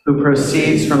life, who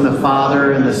proceeds from the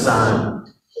Father and the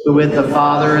Son, who with the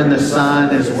Father and the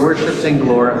Son is worshipped and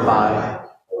glorified,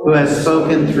 who has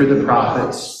spoken through the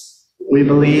prophets. We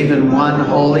believe in one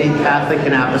holy Catholic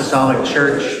and Apostolic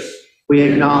Church. We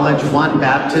acknowledge one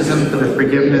baptism for the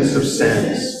forgiveness of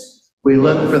sins. We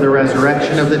look for the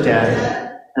resurrection of the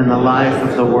dead and the life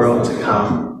of the world to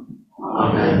come.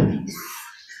 Amen.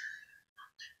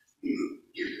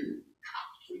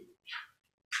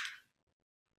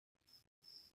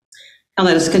 Now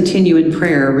let us continue in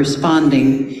prayer,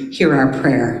 responding, hear our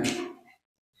prayer.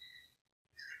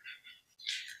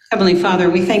 Heavenly Father,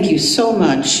 we thank you so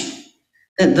much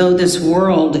that though this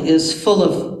world is full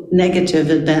of negative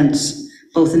events,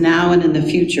 both now and in the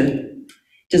future,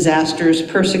 disasters,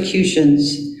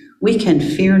 persecutions, we can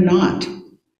fear not,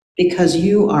 because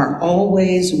you are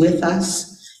always with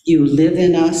us, you live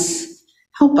in us.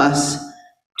 Help us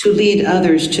to lead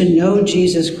others to know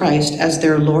Jesus Christ as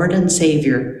their Lord and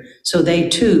Savior, so they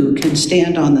too can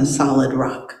stand on the solid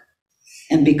rock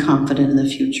and be confident in the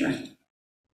future.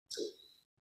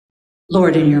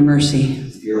 Lord, in your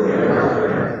mercy.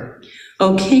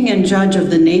 O King and Judge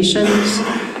of the nations,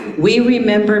 we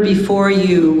remember before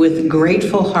you with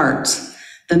grateful hearts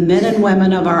the men and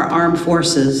women of our armed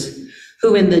forces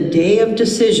who in the day of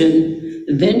decision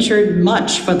ventured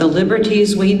much for the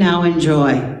liberties we now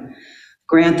enjoy.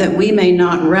 Grant that we may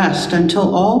not rest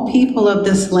until all people of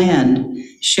this land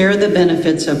share the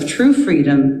benefits of true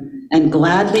freedom and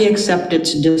gladly accept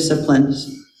its disciplines.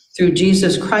 Through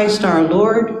Jesus Christ our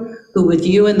Lord, who with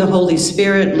you and the Holy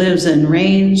Spirit lives and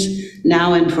reigns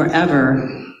now and forever.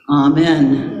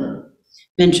 Amen.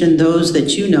 Mention those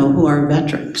that you know who are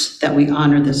veterans that we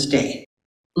honor this day.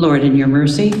 Lord, in your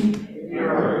mercy.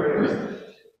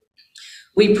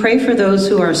 We pray for those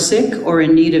who are sick or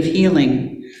in need of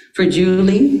healing. For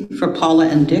Julie, for Paula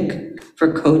and Dick,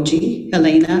 for Koji,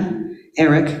 Helena,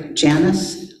 Eric,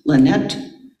 Janice, Lynette,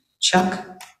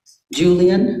 Chuck,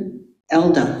 Julian,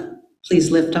 Elda.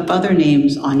 Please lift up other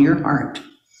names on your heart.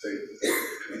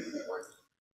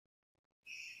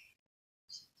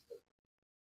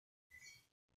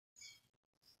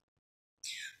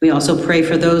 We also pray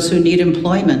for those who need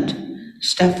employment.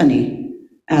 Stephanie,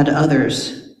 add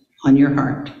others on your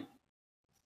heart.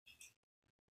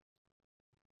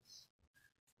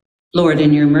 Lord,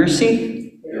 in your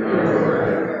mercy,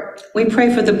 we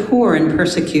pray for the poor and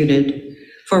persecuted,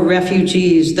 for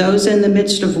refugees, those in the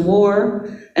midst of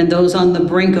war, and those on the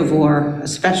brink of war,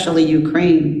 especially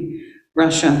Ukraine,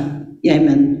 Russia,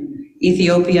 Yemen,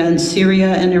 Ethiopia, and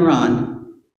Syria and Iran.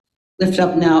 Lift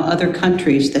up now other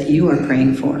countries that you are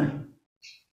praying for.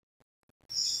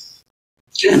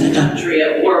 This country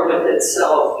at war with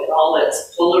itself and all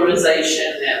its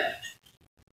polarization and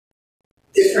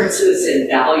differences in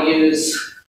values.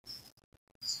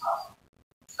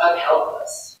 God help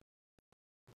us.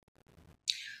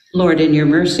 Lord, in your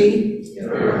mercy,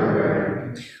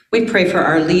 we pray for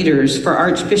our leaders, for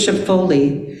Archbishop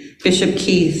Foley, Bishop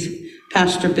Keith,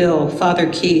 Pastor Bill,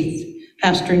 Father Keith,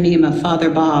 Pastor Nima, Father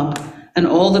Bob, and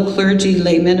all the clergy,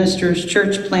 lay ministers,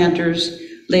 church planters,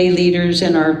 lay leaders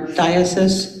in our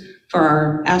diocese, for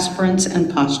our aspirants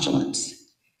and postulants.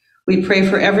 We pray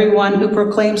for everyone who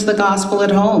proclaims the gospel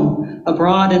at home,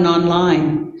 abroad, and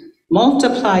online.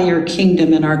 Multiply your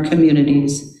kingdom in our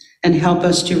communities and help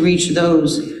us to reach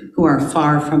those who are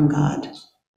far from God.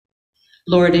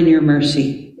 Lord, in your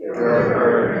mercy.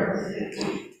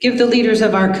 Give the leaders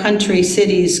of our country,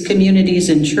 cities, communities,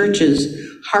 and churches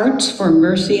hearts for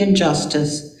mercy and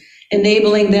justice,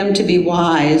 enabling them to be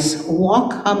wise,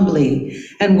 walk humbly,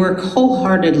 and work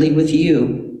wholeheartedly with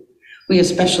you. We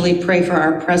especially pray for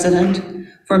our president,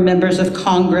 for members of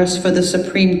Congress, for the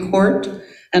Supreme Court,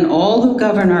 and all who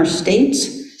govern our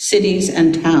states, cities,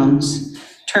 and towns.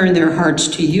 Turn their hearts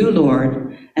to you,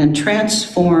 Lord, and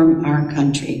transform our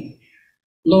country.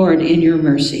 Lord, in your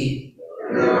mercy.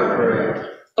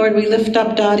 Lord, we lift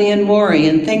up Dottie and Maury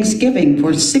in thanksgiving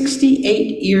for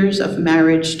 68 years of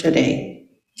marriage today.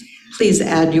 Please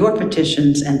add your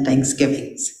petitions and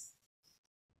thanksgivings.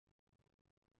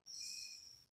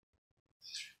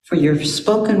 For your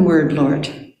spoken word, Lord.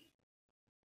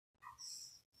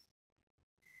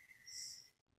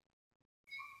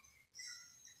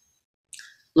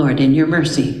 Lord, in your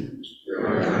mercy.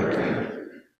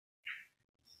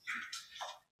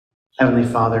 Heavenly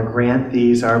Father, grant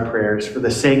these our prayers for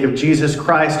the sake of Jesus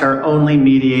Christ, our only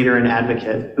mediator and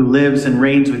advocate, who lives and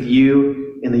reigns with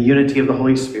you in the unity of the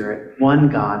Holy Spirit, one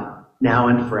God, now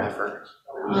and forever.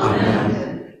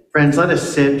 Amen. Friends, let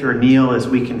us sit or kneel as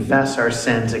we confess our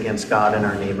sins against God and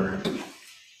our neighbor.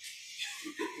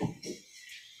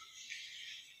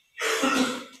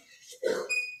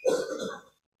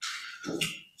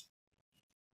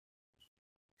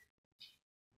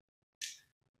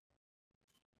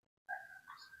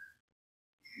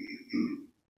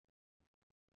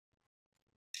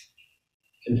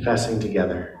 confessing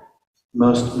together.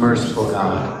 Most merciful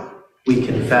God, we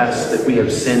confess that we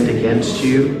have sinned against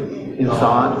you in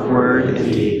thought, word, and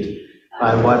deed,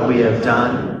 by what we have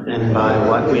done and by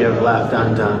what we have left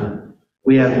undone.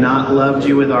 We have not loved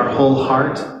you with our whole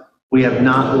heart. We have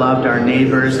not loved our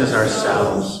neighbors as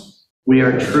ourselves. We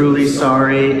are truly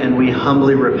sorry and we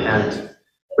humbly repent.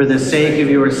 For the sake of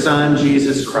your Son,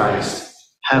 Jesus Christ,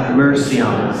 have mercy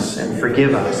on us and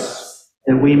forgive us,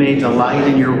 that we may delight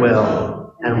in your will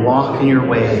and walk in your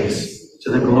ways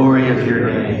to the glory of your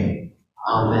name.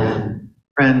 Amen.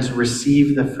 Friends,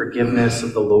 receive the forgiveness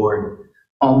of the Lord.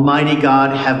 Almighty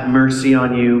God, have mercy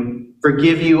on you,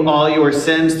 forgive you all your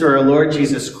sins through our Lord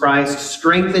Jesus Christ,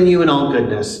 strengthen you in all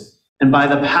goodness, and by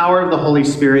the power of the Holy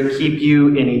Spirit, keep you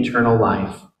in eternal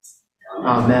life.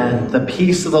 Amen. The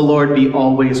peace of the Lord be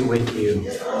always with you.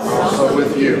 Also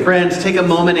with you. Friends, take a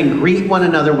moment and greet one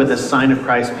another with a sign of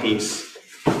Christ's peace.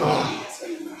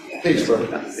 Peace, brother.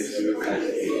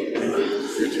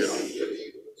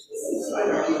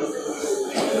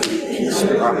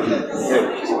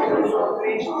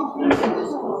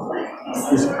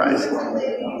 Peace of Christ.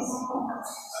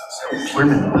 So warm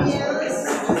and pleasant.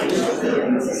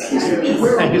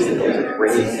 I used to know the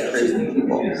crazy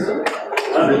people.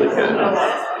 Really good.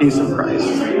 Peace of Christ.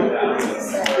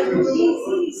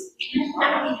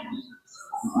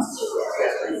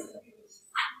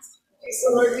 Peace of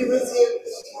the Lord be with you.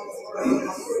 Peace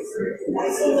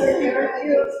of the Lord be with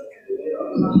you.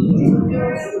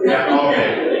 Yeah, okay.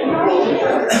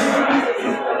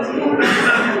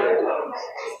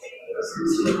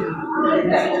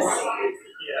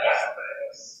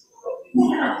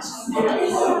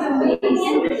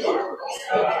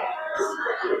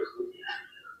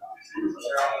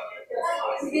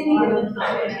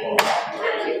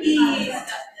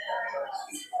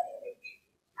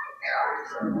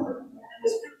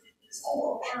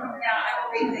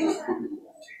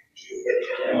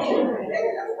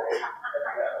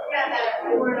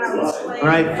 All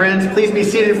right, friends, please be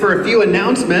seated for a few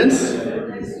announcements.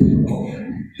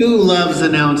 Who loves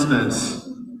announcements?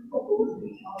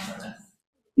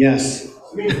 Yes.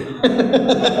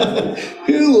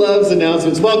 Who loves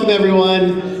announcements? Welcome,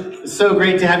 everyone. It's so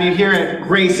great to have you here at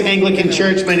Grace Anglican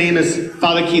Church. My name is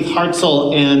Father Keith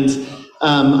Hartzell, and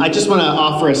I just want to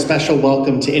offer a special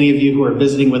welcome to any of you who are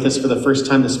visiting with us for the first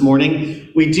time this morning.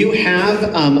 We do have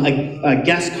a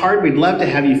guest card we'd love to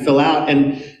have you fill out,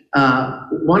 and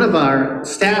one of our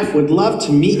staff would love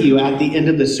to meet you at the end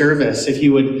of the service if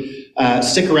you would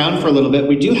stick around for a little bit.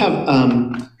 We do have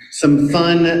some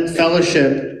fun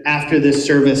fellowship after this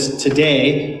service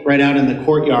today, right out in the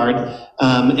courtyard.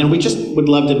 And we just would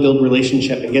love to build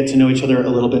relationship and get to know each other a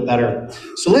little bit better.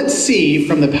 So let's see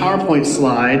from the PowerPoint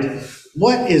slide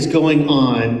what is going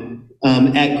on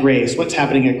at Grace. What's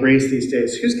happening at Grace these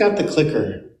days? Who's got the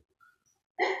clicker?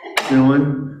 No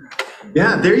one?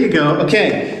 Yeah, there you go.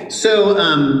 Okay, so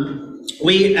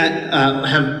we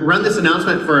have run this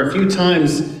announcement for a few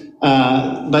times,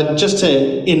 but just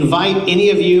to invite any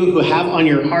of you who have on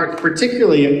your heart,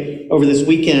 particularly over this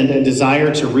weekend, a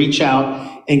desire to reach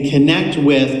out and connect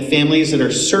with families that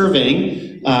are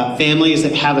serving, families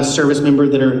that have a service member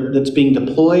that's being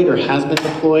deployed or has been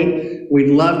deployed.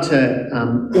 We'd love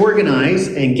to organize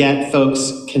and get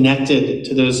folks connected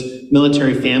to those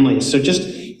military families. So just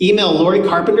email Lori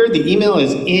Carpenter. The email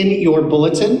is in your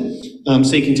bulletin,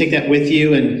 so you can take that with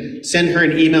you and send her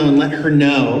an email and let her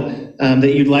know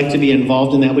that you'd like to be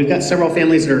involved in that. We've got several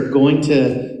families that are going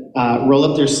to roll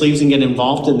up their sleeves and get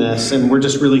involved in this, and we're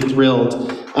just really thrilled,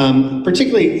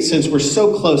 particularly since we're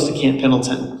so close to Camp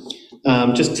Pendleton.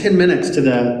 Just 10 minutes to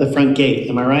the front gate,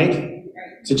 am I right?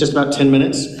 So just about 10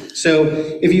 minutes. So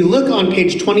if you look on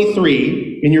page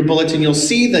 23 in your bulletin, you'll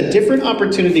see the different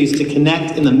opportunities to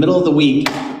connect in the middle of the week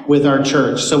with our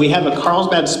church. So we have a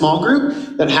Carlsbad small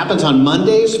group that happens on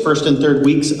Mondays, first and third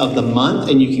weeks of the month,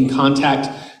 and you can contact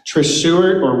Trish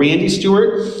Stewart or Randy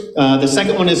Stewart. The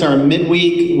second one is our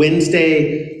midweek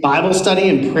Wednesday Bible study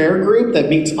and prayer group that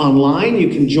meets online. You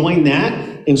can join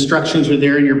that. Instructions are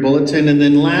there in your bulletin. And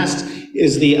then last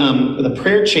is the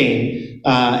prayer chain.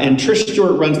 And Trish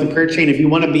Stewart runs the prayer chain. If you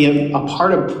want to be a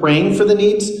part of praying for the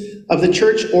needs of the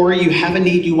church, or you have a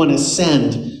need you want to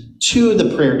send to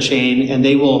the prayer chain, and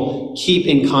they will keep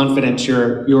in confidence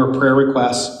your prayer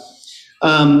requests.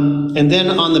 And then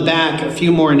on the back, a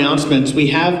few more announcements. We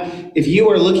have, if you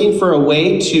are looking for a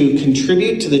way to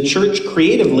contribute to the church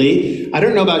creatively, I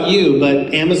don't know about you,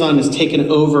 but Amazon has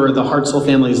taken over the Hartzell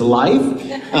family's life.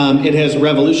 It has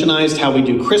revolutionized how we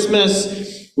do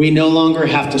Christmas. We no longer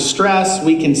have to stress.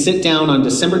 We can sit down on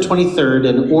December 23rd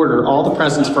and order all the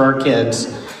presents for our kids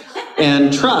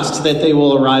and trust that they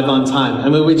will arrive on time. I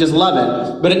mean, we just love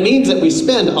it. But it means that we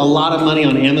spend a lot of money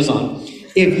on Amazon.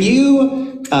 If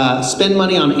you spend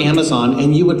money on Amazon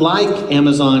and you would like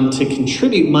Amazon to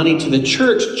contribute money to the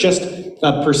church, just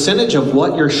a percentage of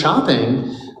what you're shopping,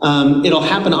 it'll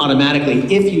happen automatically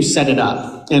if you set it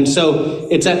up. And so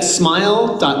it's at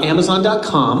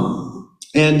smile.amazon.com,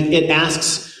 and it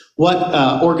asks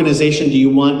what organization do you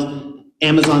want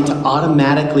Amazon to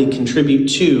automatically contribute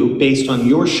to based on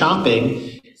your shopping.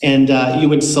 And you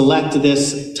would select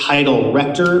this title,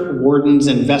 Rector, Wardens,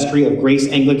 and Vestry of Grace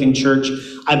Anglican Church.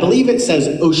 I believe it says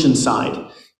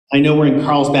Oceanside. I know we're in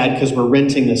Carlsbad because we're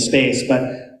renting the space, but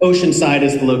Oceanside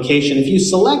is the location. If you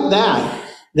select that,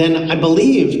 then I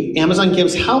believe Amazon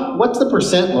gives what's the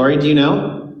percent, Lori, do you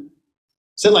know?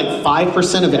 Is it like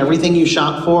 5% of everything you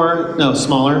shop for? No,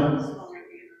 smaller?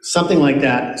 Something like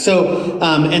that. So,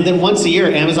 and then once a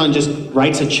year, Amazon just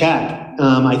writes a check.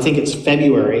 I think it's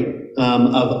February.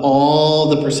 Of all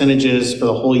the percentages for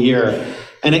the whole year.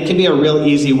 And it can be a real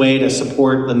easy way to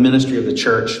support the ministry of the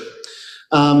church.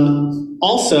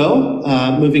 Also,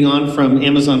 moving on from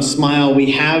Amazon Smile,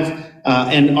 we have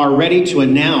and are ready to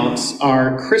announce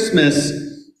our Christmas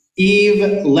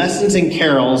Eve Lessons and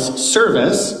Carols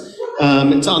service.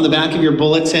 It's on the back of your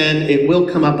bulletin. It will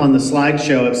come up on the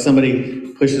slideshow if somebody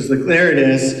pushes there it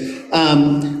is.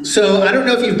 So I don't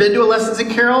know if you've been to a Lessons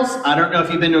and Carols. I don't know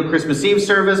if you've been to a Christmas Eve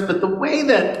service, but the way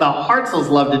that the Hartzels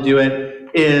love to do it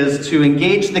is to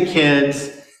engage the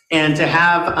kids and to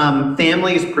have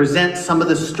families present some of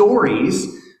the stories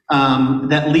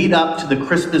that lead up to the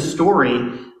Christmas story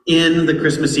in the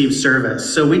Christmas Eve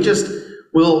service. So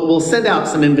we'll send out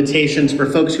some invitations for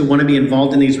folks who want to be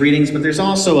involved in these readings, but there's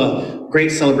also a great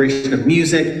celebration of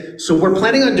music. So we're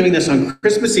planning on doing this on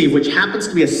Christmas Eve, which happens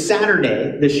to be a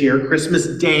Saturday this year. Christmas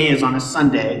Day is on a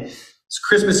Sunday. It's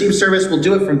Christmas Eve service. We'll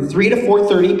do it from 3 to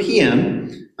 4:30 p.m.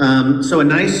 So a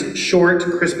nice short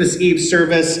Christmas Eve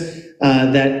service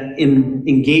that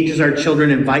engages our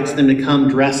children, invites them to come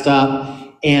dressed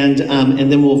up, and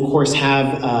then we'll of course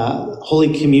have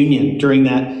Holy Communion during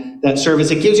that service.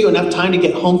 It gives you enough time to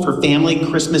get home for family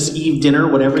Christmas Eve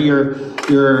dinner, whatever your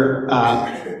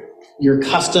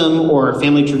custom or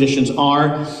family traditions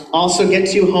are. Also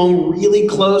gets you home really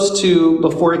close to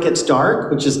before it gets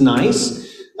dark, which is nice.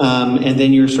 And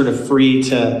then you're sort of free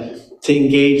to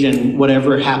engage in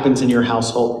whatever happens in your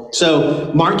household.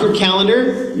 So mark your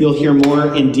calendar. You'll hear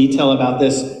more in detail about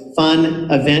this fun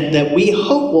event that we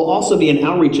hope will also be an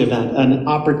outreach event, an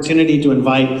opportunity to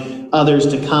invite others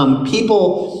to come.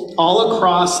 People all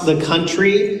across the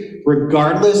country,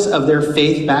 regardless of their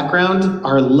faith background,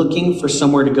 are looking for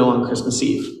somewhere to go on Christmas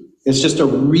Eve. It's just a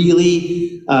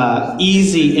really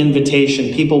easy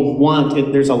invitation. People want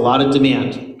it. There's a lot of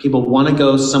demand. People want to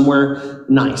go somewhere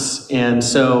nice. And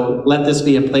so let this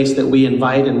be a place that we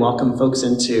invite and welcome folks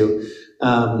into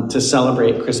to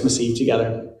celebrate Christmas Eve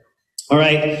together. All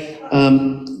right.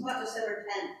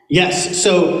 Yes,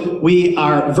 so we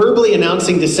are verbally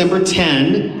announcing December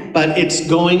 10, but it's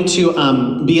going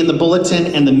to be in the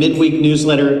bulletin and the midweek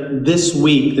newsletter this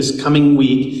week, this coming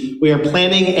week. We are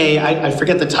planning I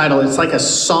forget the title, it's like a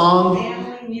song.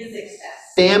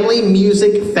 Family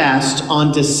Music Fest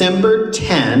on December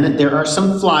 10. There are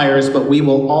some flyers, but we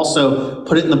will also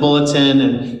put it in the bulletin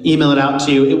and email it out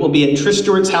to you. It will be at Trish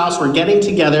Stewart's house. We're getting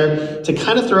together to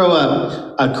kind of throw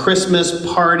a Christmas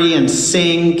party and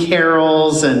sing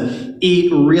carols and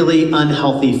eat really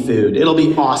unhealthy food. It'll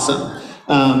be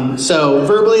awesome. So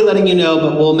verbally letting you know,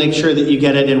 but we'll make sure that you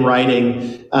get it in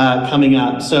writing coming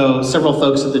up. So several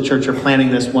folks at the church are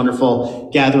planning this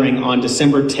wonderful gathering on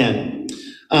December 10.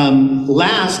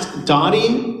 Last,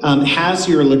 Dottie has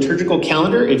your liturgical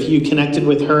calendar. If you connected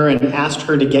with her and asked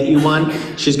her to get you one,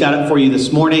 she's got it for you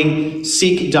this morning.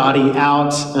 Seek Dottie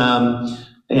out,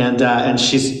 and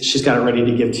she's got it ready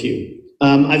to give to you.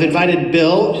 I've invited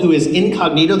Bill, who is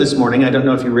incognito this morning. I don't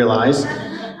know if you realize.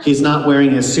 He's not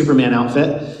wearing his Superman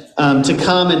outfit, to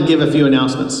come and give a few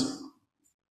announcements.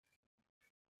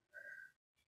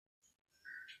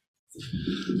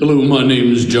 Hello, my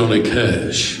name is Johnny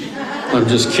Cash. I'm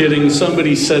just kidding.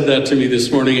 Somebody said that to me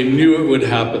this morning and knew it would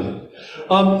happen.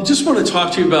 Just want to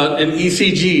talk to you about an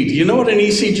ECG. Do you know what an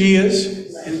ECG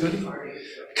is? Anybody?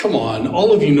 Come on,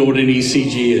 all of you know what an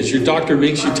ECG is. Your doctor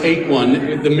makes you take one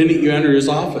the minute you enter his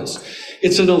office.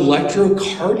 It's an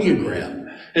electrocardiogram.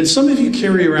 And some of you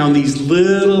carry around these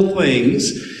little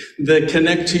things that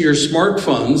connect to your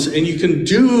smartphones, and you can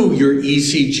do your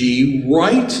ECG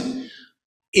right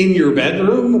in your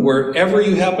bedroom, wherever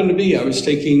you happen to be. I was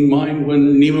taking mine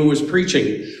when Nima was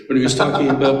preaching, when he was talking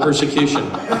about persecution.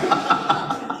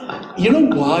 You know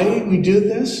why we do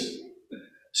this?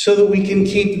 so that we can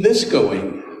keep this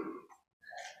going,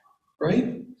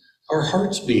 right? Our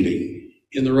hearts beating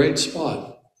in the right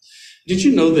spot. Did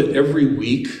you know that every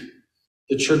week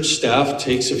the church staff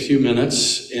takes a few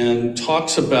minutes and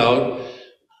talks about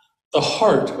the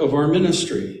heart of our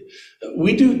ministry?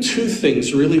 We do two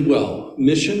things really well,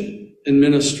 mission and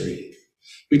ministry.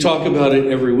 We talk about it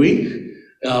every week.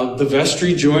 The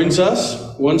vestry joins us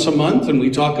once a month and we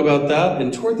talk about that.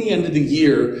 And toward the end of the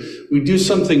year, we do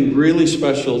something really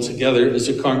special together as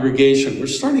a congregation. We're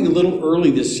starting a little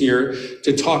early this year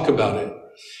to talk about it.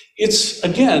 It's,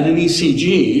 again, an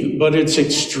ECG, but it's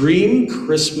extreme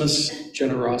Christmas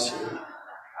generosity.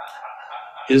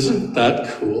 Isn't that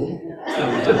cool?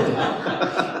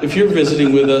 If you're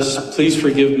visiting with us, please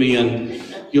forgive me and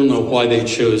you'll know why they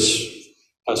chose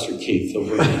Pastor Keith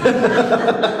over me.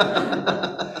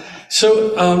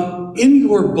 So in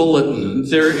your bulletin,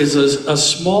 there is a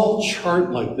small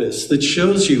chart like this that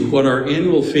shows you what our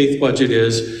annual faith budget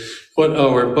is, what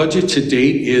our budget to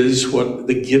date is, what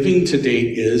the giving to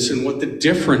date is, and what the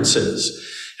difference is.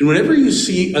 And whenever you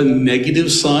see a negative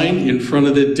sign in front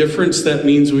of the difference, that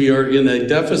means we are in a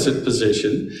deficit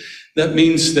position. That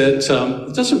means that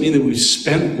it doesn't mean that we've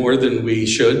spent more than we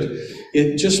should.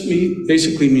 It just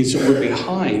basically means that we're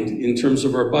behind in terms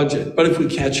of our budget. But if we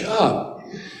catch up,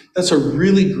 that's a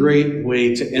really great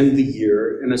way to end the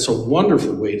year, and it's a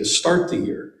wonderful way to start the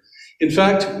year. In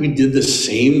fact, we did the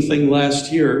same thing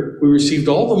last year. We received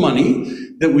all the money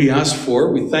that we asked for.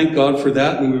 We thank God for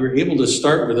that, and we were able to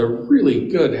start with a really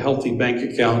good, healthy bank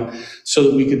account so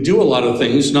that we could do a lot of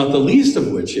things, not the least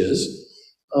of which is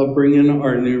bring in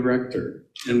our new rector.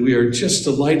 And we are just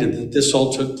delighted that this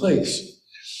all took place.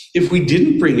 If we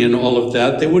didn't bring in all of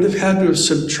that, they would have had to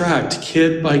subtract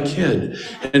kid by kid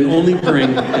and only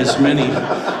bring as many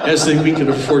as we could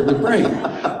afford to bring,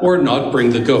 or not bring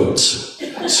the goats.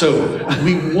 So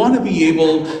we want to be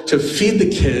able to feed the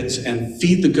kids and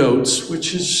feed the goats,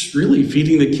 which is really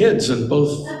feeding the kids and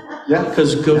both. Yeah.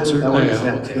 Because goats are,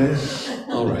 Yeah. okay.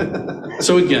 All right.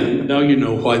 So again, now you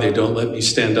know why they don't let me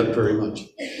stand up very much.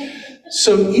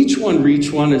 So each one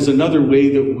reach one is another way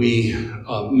that we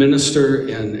minister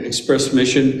and express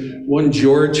mission. One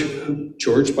George,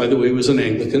 by the way, was an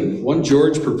Anglican. One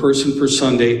George per person per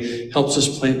Sunday helps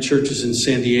us plant churches in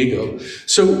San Diego.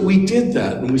 So we did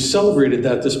that, and we celebrated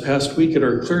that this past week at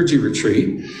our clergy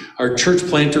retreat. Our church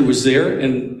planter was there,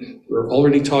 and we're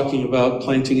already talking about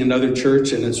planting another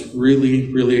church, and it's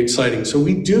really, really exciting. So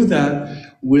we do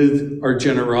that with our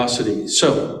generosity.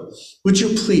 So would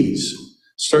you please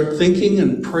start thinking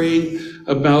and praying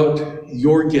about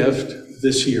your gift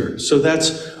this year. So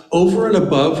that's over and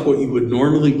above what you would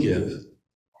normally give.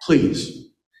 Please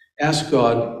ask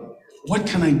God, what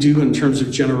can I do in terms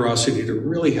of generosity to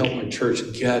really help my church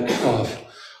get off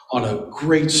on a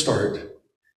great start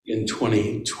in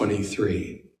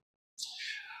 2023?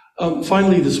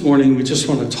 Finally, this morning, we just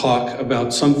want to talk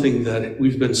about something that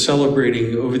we've been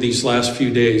celebrating over these last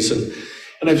few days.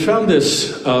 And I found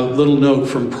this little note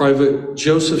from Private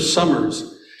Joseph Summers.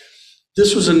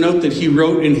 This was a note that he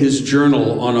wrote in his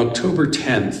journal on October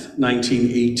 10th,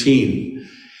 1918.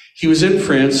 He was in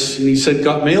France, and he said,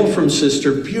 "Got mail from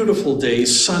sister, beautiful day,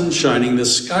 sun shining, the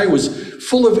sky was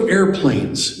full of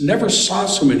airplanes, never saw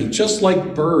so many, just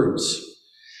like birds.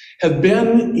 Have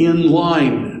been in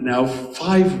line now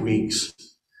 5 weeks,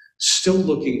 still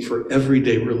looking for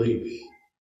everyday relief."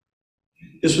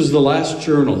 This was the last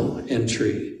journal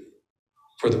entry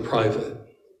for the private.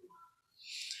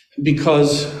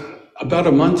 Because about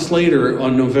a month later,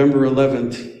 on November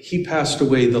 11th, he passed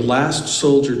away, the last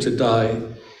soldier to die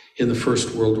in the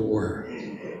First World War.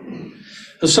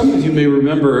 Now, some of you may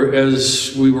remember,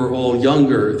 as we were all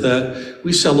younger, that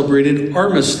we celebrated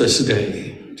Armistice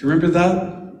Day. Do you remember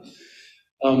that?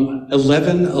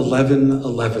 11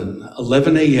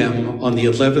 a.m. on the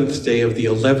 11th day of the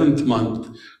 11th month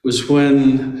was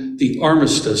when the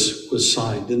armistice was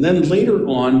signed. And then later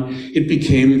on, it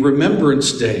became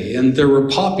Remembrance Day, and there were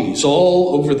poppies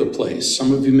all over the place.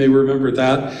 Some of you may remember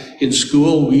that. In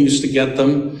school, we used to get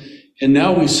them. And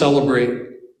now we celebrate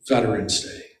Veterans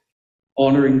Day,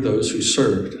 honoring those who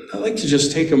served. I'd like to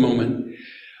just take a moment.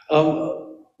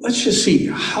 Let's just see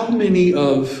how many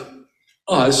of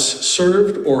us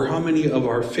served or how many of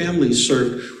our families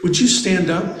served. Would you stand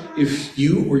up if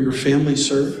you or your family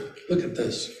served? Look at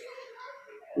this.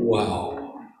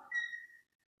 Wow.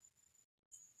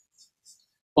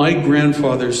 My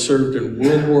grandfather served in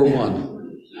World War I,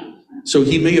 so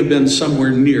he may have been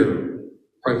somewhere near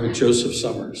Private Joseph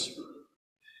Summers.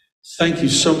 Thank you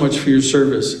so much for your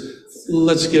service.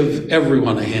 Let's give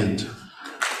everyone a hand.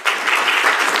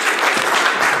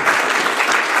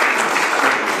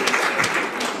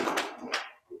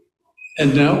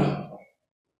 And now,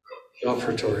 the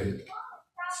offertory.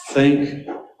 Thank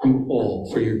you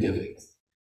all for your giving.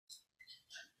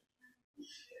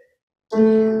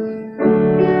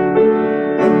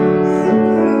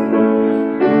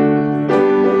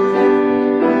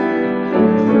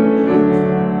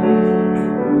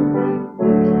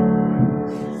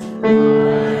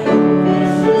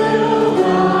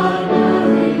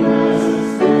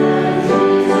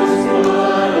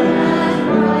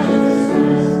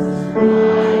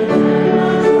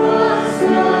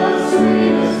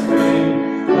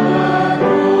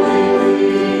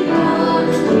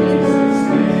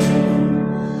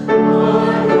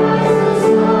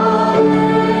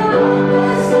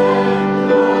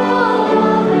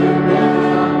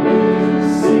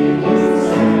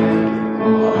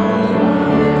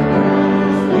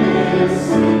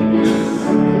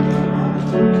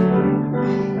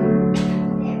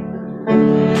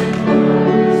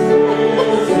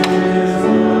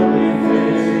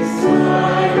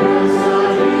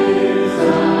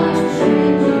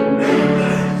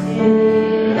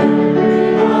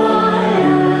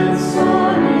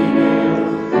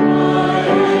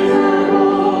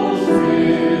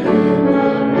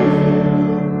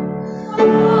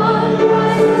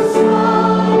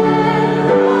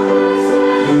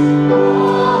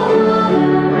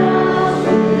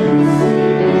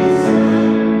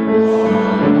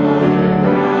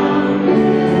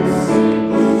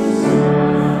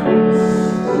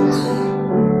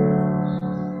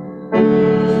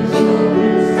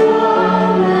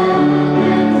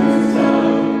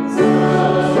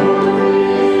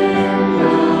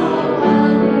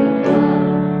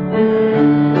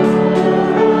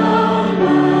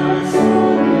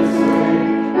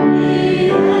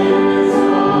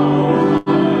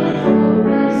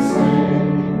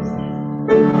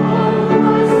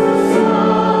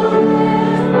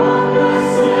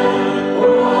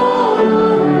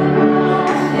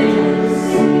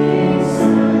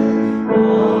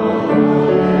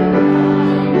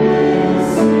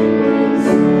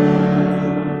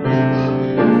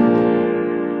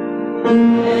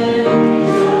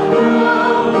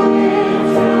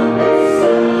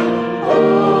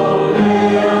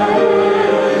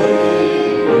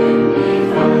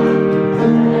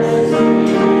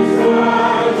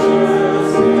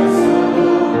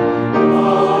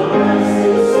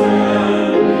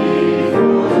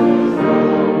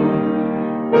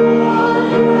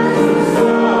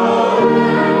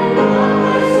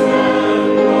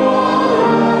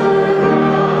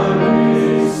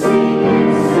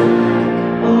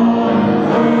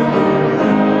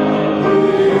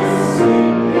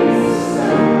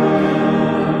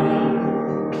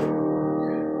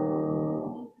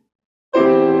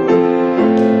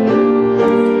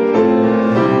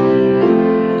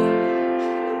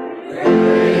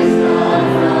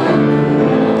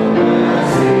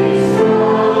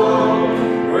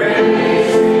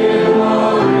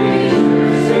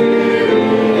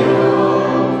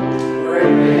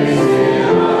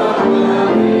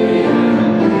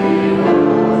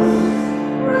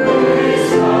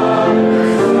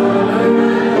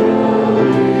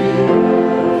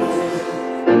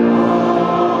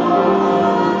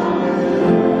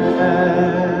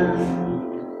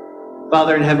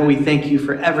 Father in heaven, we thank you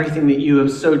for everything that you have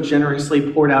so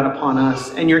generously poured out upon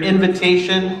us and your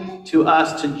invitation to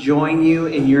us to join you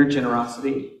in your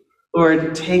generosity.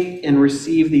 Lord, take and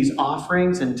receive these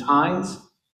offerings and tithes.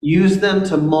 Use them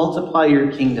to multiply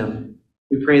your kingdom.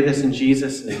 We pray this in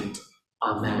Jesus' name.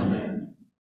 Amen.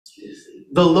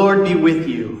 The Lord be with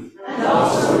you. And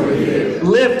also with you.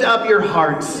 Lift up your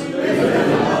hearts. Lift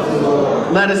them up to the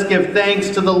Lord. Let us give thanks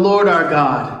to the Lord our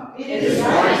God. It is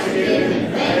right to give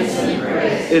him thanks and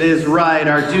praise. It is right,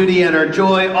 our duty and our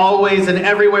joy, always and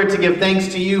everywhere to give thanks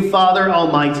to you, Father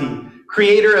Almighty,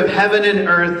 creator of heaven and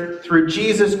earth, through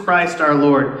Jesus Christ our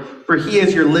Lord. For he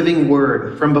is your living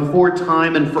word from before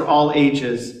time and for all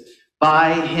ages.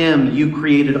 By him you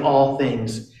created all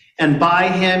things, and by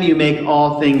him you make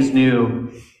all things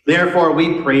new. Therefore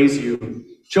we praise you,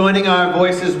 joining our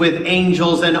voices with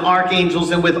angels and archangels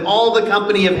and with all the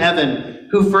company of heaven,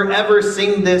 who forever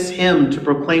sing this hymn to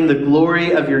proclaim the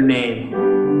glory of your name.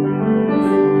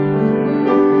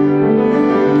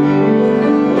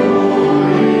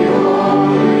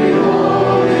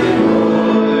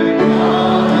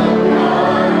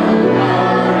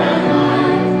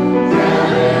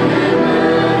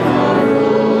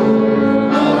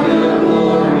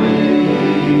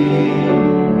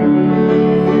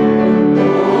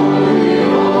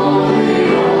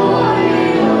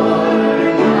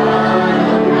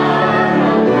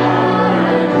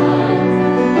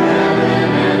 Heaven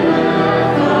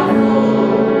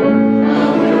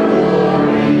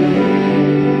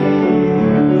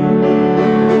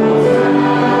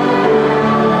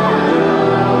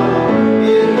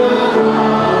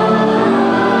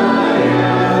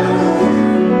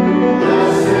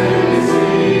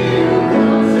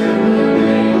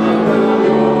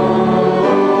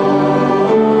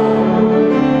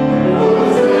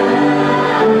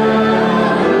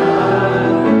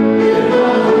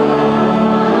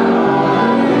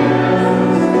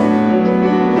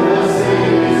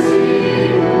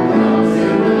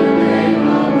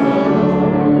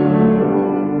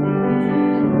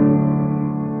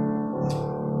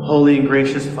Holy and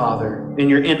gracious Father, in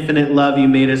your infinite love you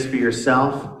made us for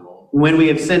yourself. When we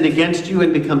have sinned against you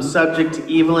and become subject to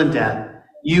evil and death,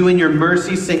 you in your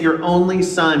mercy sent your only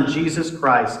Son, Jesus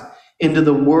Christ, into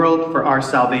the world for our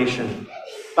salvation.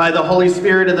 By the Holy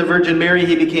Spirit and the Virgin Mary,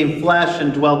 he became flesh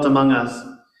and dwelt among us.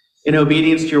 In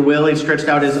obedience to your will, he stretched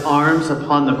out his arms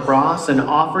upon the cross and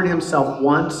offered himself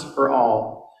once for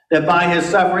all, that by his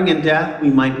suffering and death we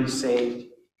might be saved.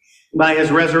 By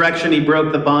his resurrection, he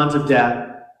broke the bonds of death,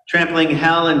 trampling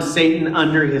hell and Satan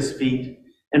under his feet.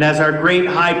 And as our great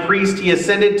high priest, he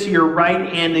ascended to your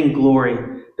right hand in glory,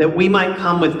 that we might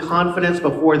come with confidence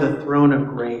before the throne of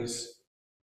grace.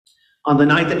 On the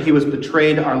night that he was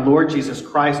betrayed, our Lord Jesus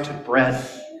Christ took bread.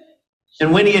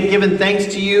 And when he had given thanks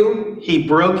to you, he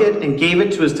broke it and gave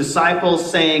it to his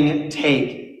disciples, saying,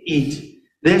 "Take, eat.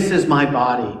 This is my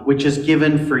body, which is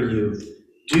given for you.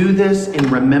 Do this in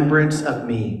remembrance of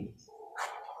me."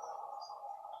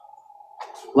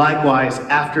 Likewise,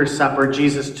 after supper,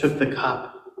 Jesus took the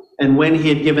cup. And when he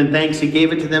had given thanks, he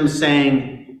gave it to them,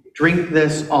 saying, "Drink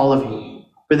this, all of you,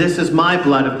 for this is my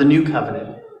blood of the new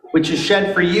covenant, which is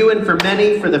shed for you and for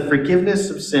many for the forgiveness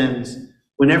of sins.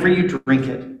 Whenever you drink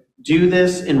it, do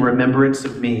this in remembrance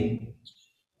of me."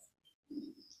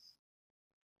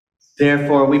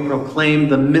 Therefore, we proclaim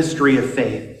the mystery of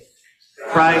faith.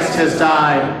 Christ has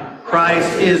died.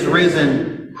 Christ is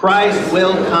risen. Christ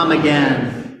will come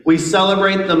again. We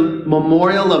celebrate the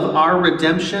memorial of our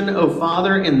redemption, O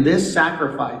Father, in this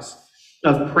sacrifice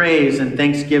of praise and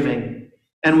thanksgiving.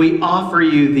 And we offer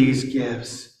you these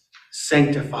gifts.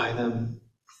 Sanctify them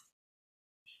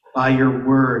by your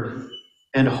word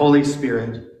and Holy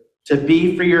Spirit, to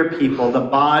be for your people the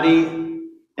body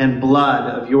and blood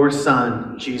of your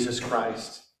Son, Jesus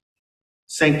Christ.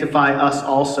 Sanctify us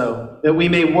also, that we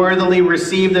may worthily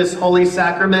receive this holy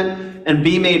sacrament and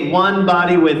be made one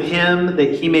body with him,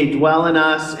 that he may dwell in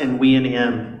us and we in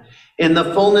him. In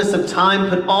the fullness of time,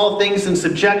 put all things in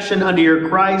subjection under your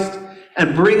Christ,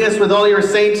 and bring us with all your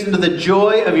saints into the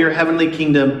joy of your heavenly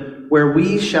kingdom, where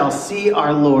we shall see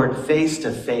our Lord face to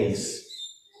face.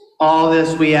 All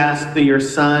this we ask through your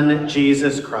Son,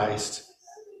 Jesus Christ.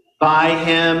 By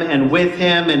him and with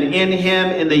him and in him,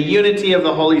 in the unity of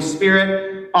the Holy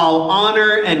Spirit, all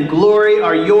honor and glory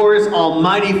are yours,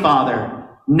 Almighty Father,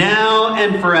 now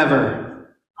and forever.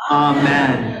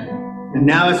 Amen. And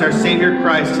now, as our Savior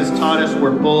Christ has taught us,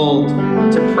 we're bold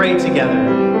to pray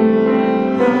together.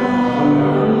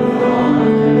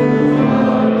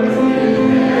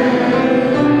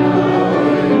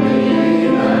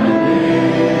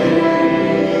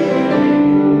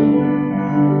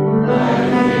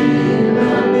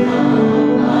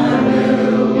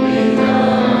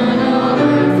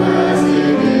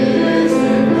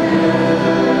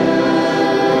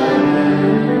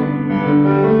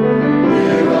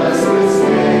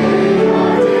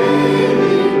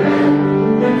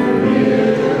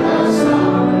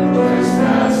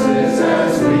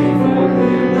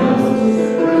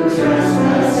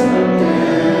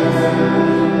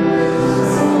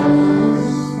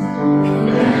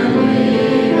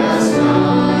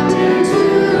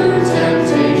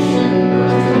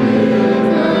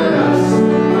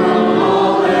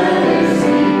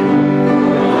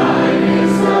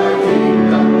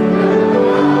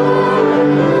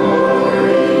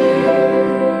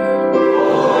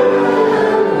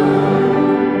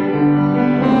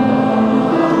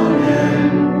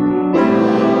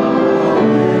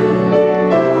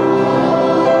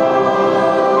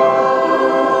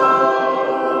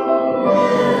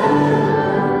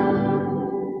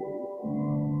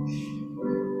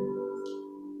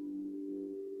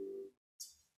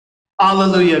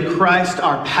 Hallelujah. Christ,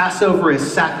 our Passover,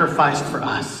 is sacrificed for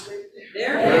us.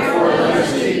 Therefore, let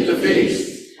us keep the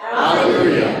feast.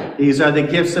 Hallelujah. These are the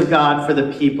gifts of God for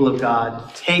the people of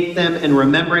God. Take them in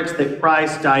remembrance that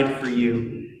Christ died for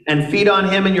you, and feed on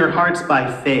him in your hearts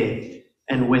by faith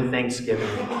and with thanksgiving.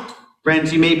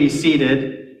 Friends, you may be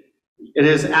seated. It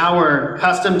is our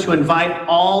custom to invite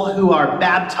all who are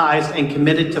baptized and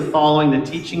committed to following the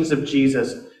teachings of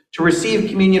Jesus to receive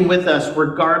communion with us,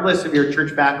 regardless of your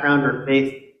church background or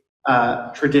faith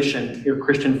tradition, your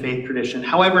Christian faith tradition.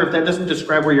 However, if that doesn't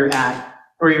describe where you're at,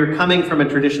 or you're coming from a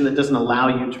tradition that doesn't allow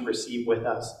you to receive with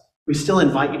us, we still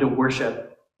invite you to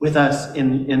worship with us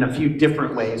in a few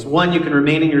different ways. One, you can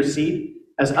remain in your seat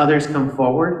as others come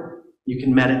forward. You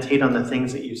can meditate on the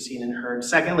things that you've seen and heard.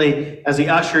 Secondly, as the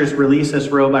ushers release us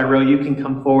row by row, you can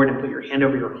come forward and put your hand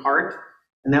over your heart,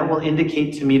 and that will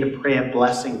indicate to me to pray a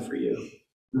blessing for you,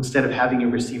 instead of having you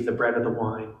receive the bread or the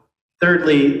wine.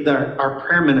 Thirdly, our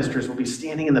prayer ministers will be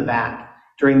standing in the back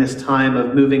during this time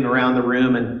of moving around the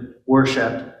room and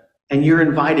worship. And you're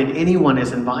invited, anyone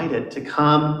is invited, to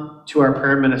come to our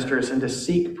prayer ministers and to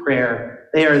seek prayer.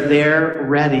 They are there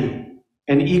ready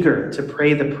and eager to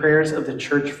pray the prayers of the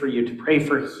church for you, to pray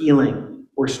for healing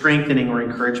or strengthening or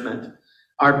encouragement.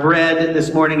 Our bread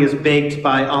this morning is baked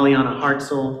by Aliana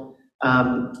Hartzell.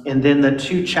 And then the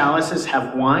 2 chalices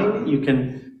have wine. You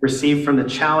can receive from the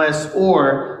chalice,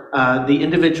 or the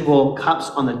individual cups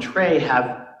on the tray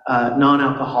have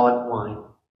non-alcoholic wine.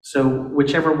 So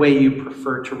whichever way you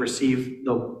prefer to receive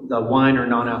the wine or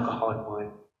non-alcoholic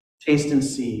wine, taste and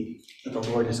see that the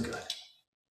Lord is good.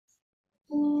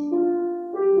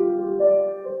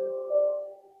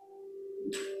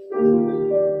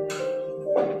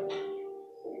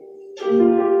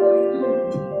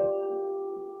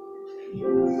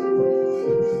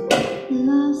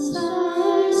 Lost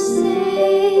are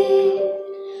saved,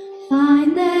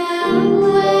 find their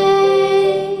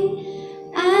way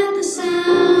at the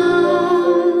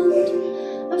sound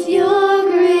of your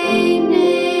great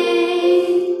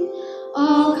name.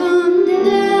 All condemned,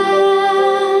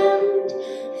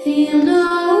 feel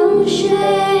no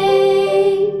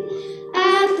shame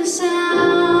at the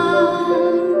sound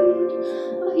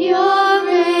of your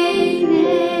great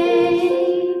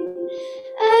name.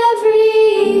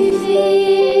 Every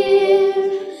fear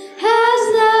has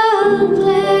no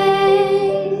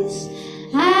place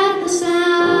at the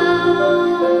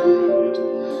sound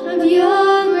of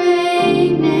your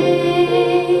great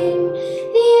name.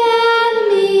 The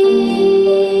enemy,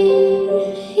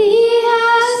 he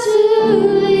has to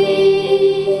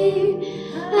leave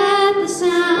at the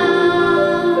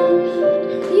sound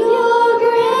of your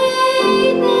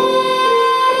great name.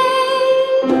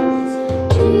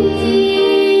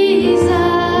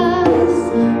 Jesus,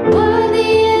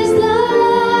 worthy is the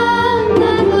Lamb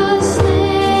that was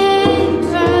slain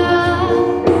for us.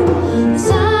 The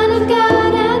Son of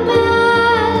God and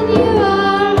man, you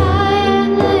are high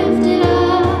and lifted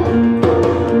up.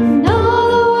 And all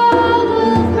the world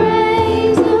will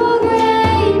praise your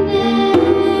great name.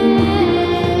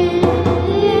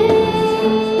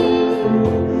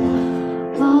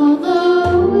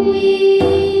 Although we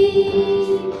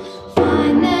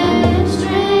find their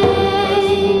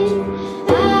strength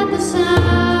at the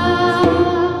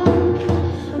sound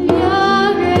of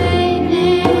your great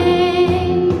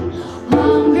name,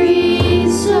 hungry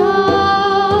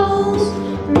souls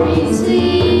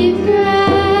receive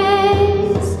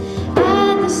grace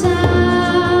at the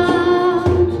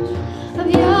sound of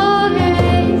your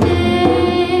great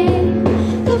name.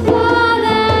 The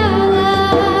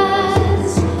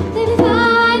fatherless, they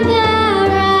find their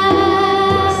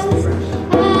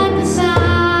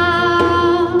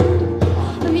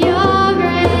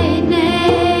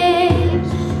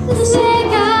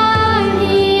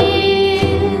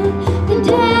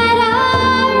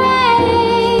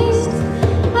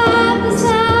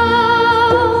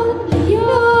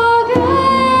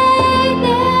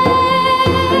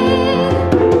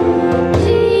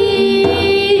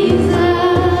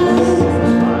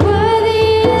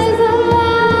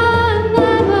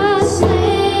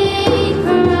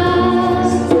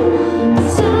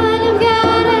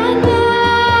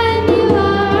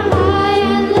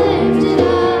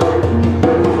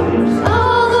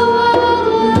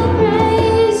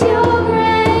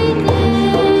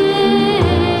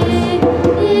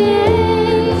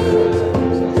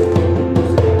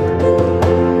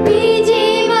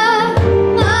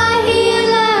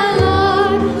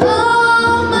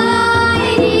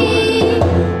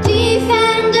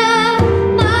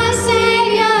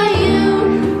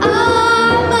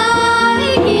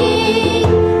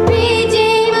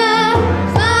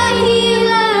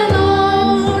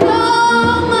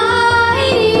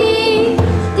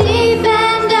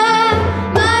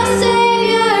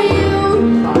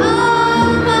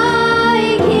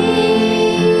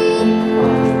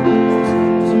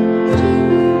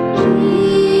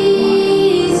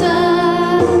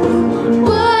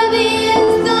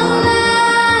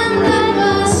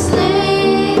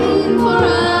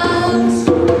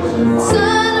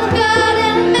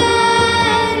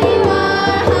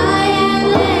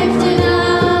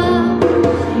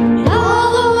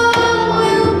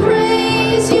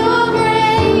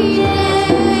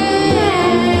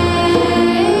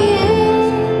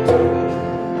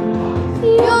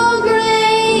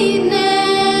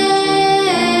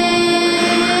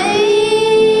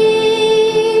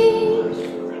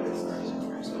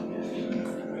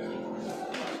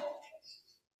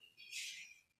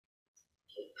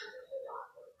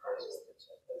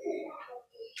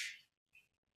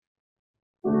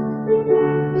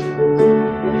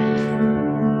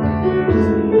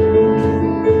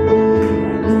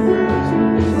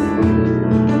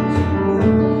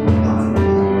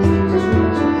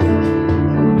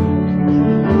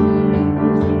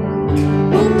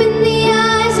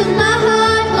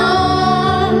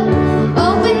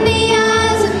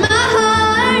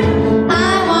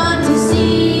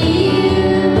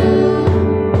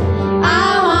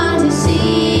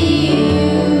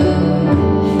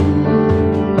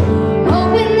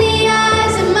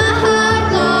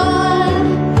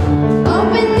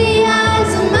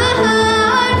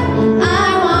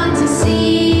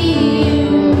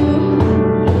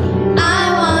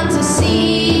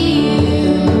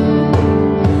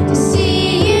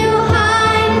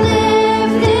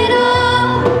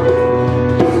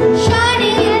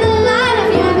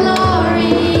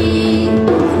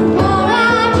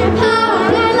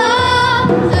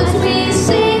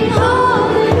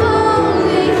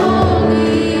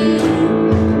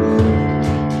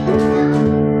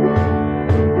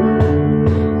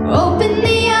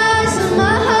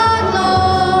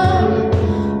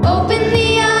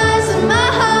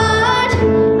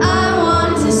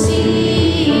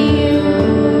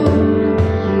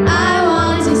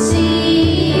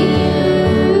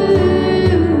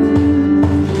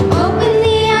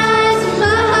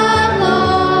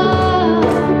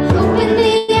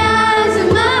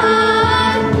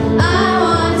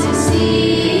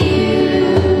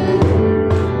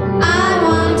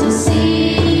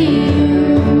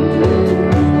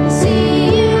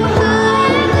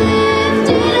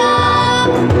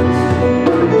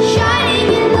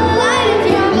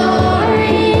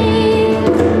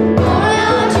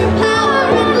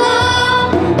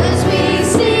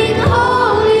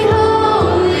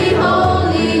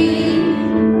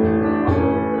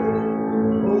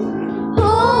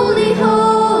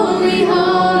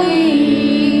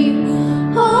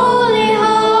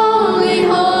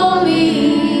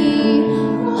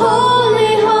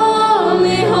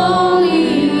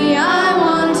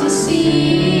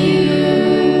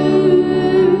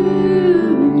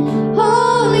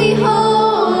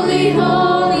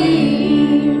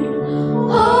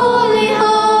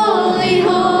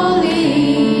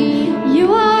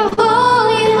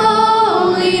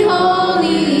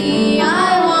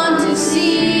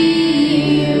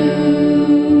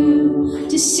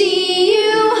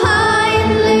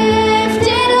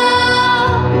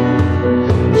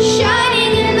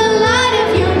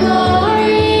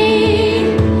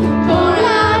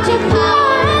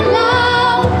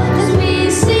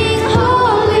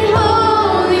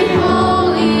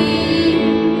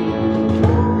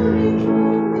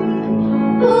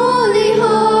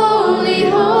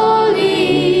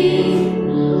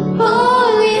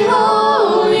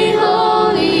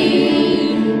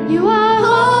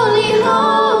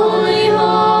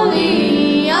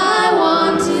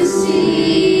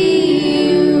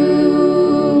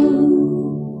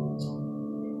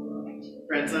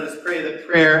Friends, let us pray the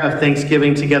prayer of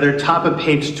thanksgiving together, top of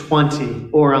page 20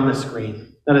 or on the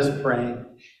screen. Let us pray.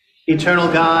 Eternal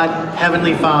God,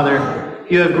 Heavenly Father,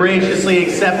 you have graciously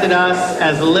accepted us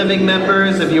as living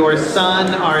members of your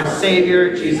Son, our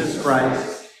Savior, Jesus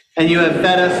Christ, and you have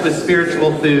fed us with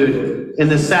spiritual food in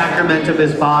the sacrament of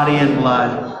his body and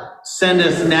blood. Send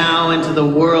us now into the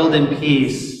world in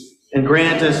peace, and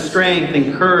grant us strength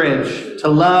and courage to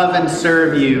love and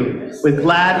serve you with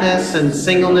gladness and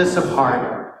singleness of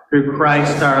heart through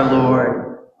Christ our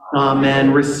Lord.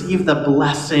 Amen. Receive the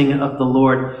blessing of the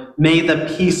Lord. May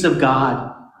the peace of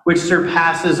God, which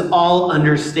surpasses all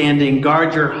understanding,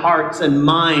 guard your hearts and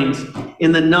minds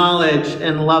in the knowledge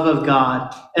and love of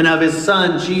God and of his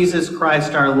Son, Jesus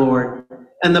Christ our Lord.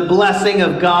 And the blessing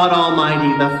of God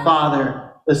Almighty, the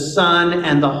Father, the Son,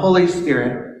 and the Holy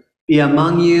Spirit be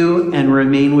among you and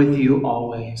remain with you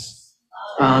always.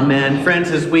 Amen. Friends,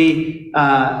 as we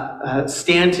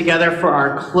stand together for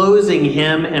our closing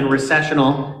hymn and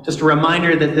recessional, just a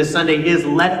reminder that this Sunday is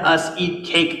Let Us Eat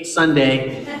Cake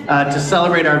Sunday to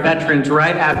celebrate our veterans.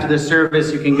 Right after the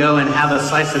service, you can go and have a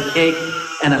slice of cake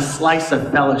and a slice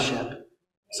of fellowship.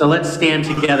 So let's stand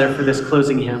together for this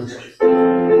closing hymn.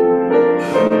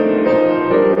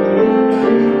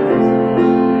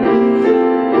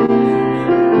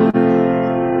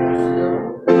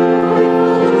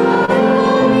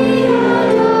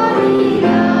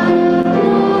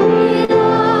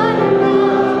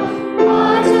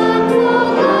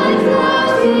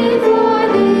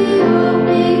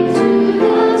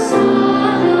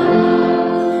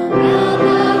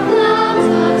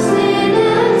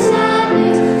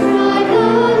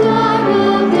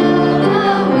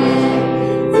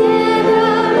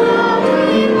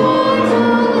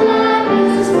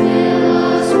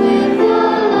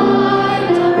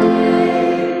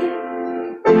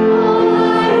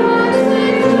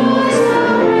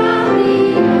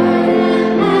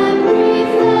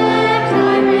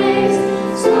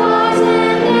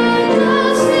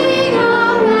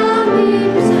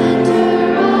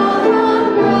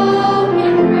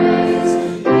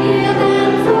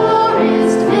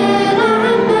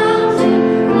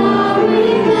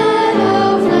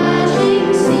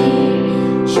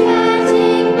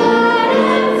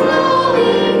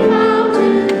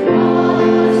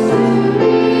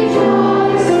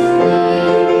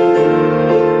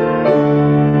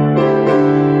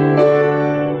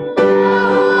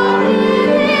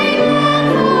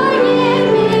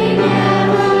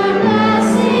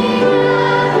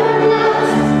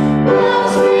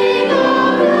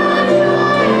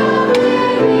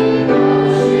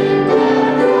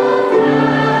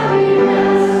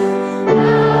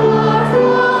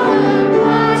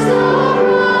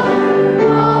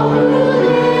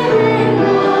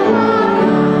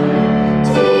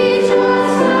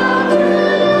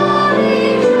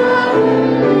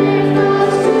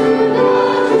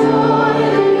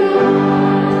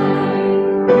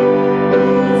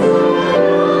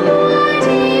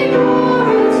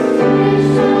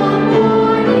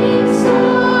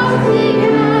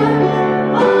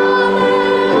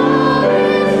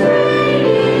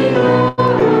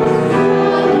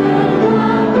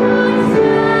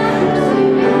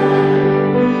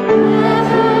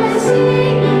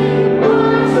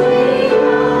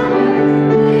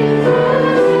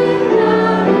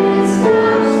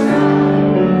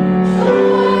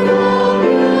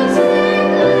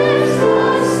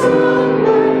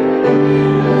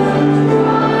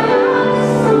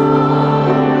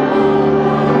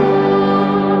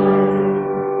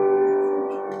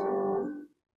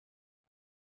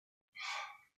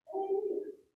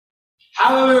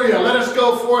 Hallelujah. Let us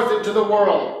go forth into the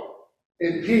world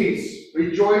in peace,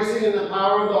 rejoicing in the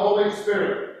power of the Holy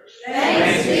Spirit.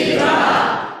 Thanks be to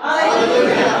God.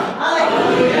 Hallelujah.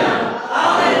 Hallelujah.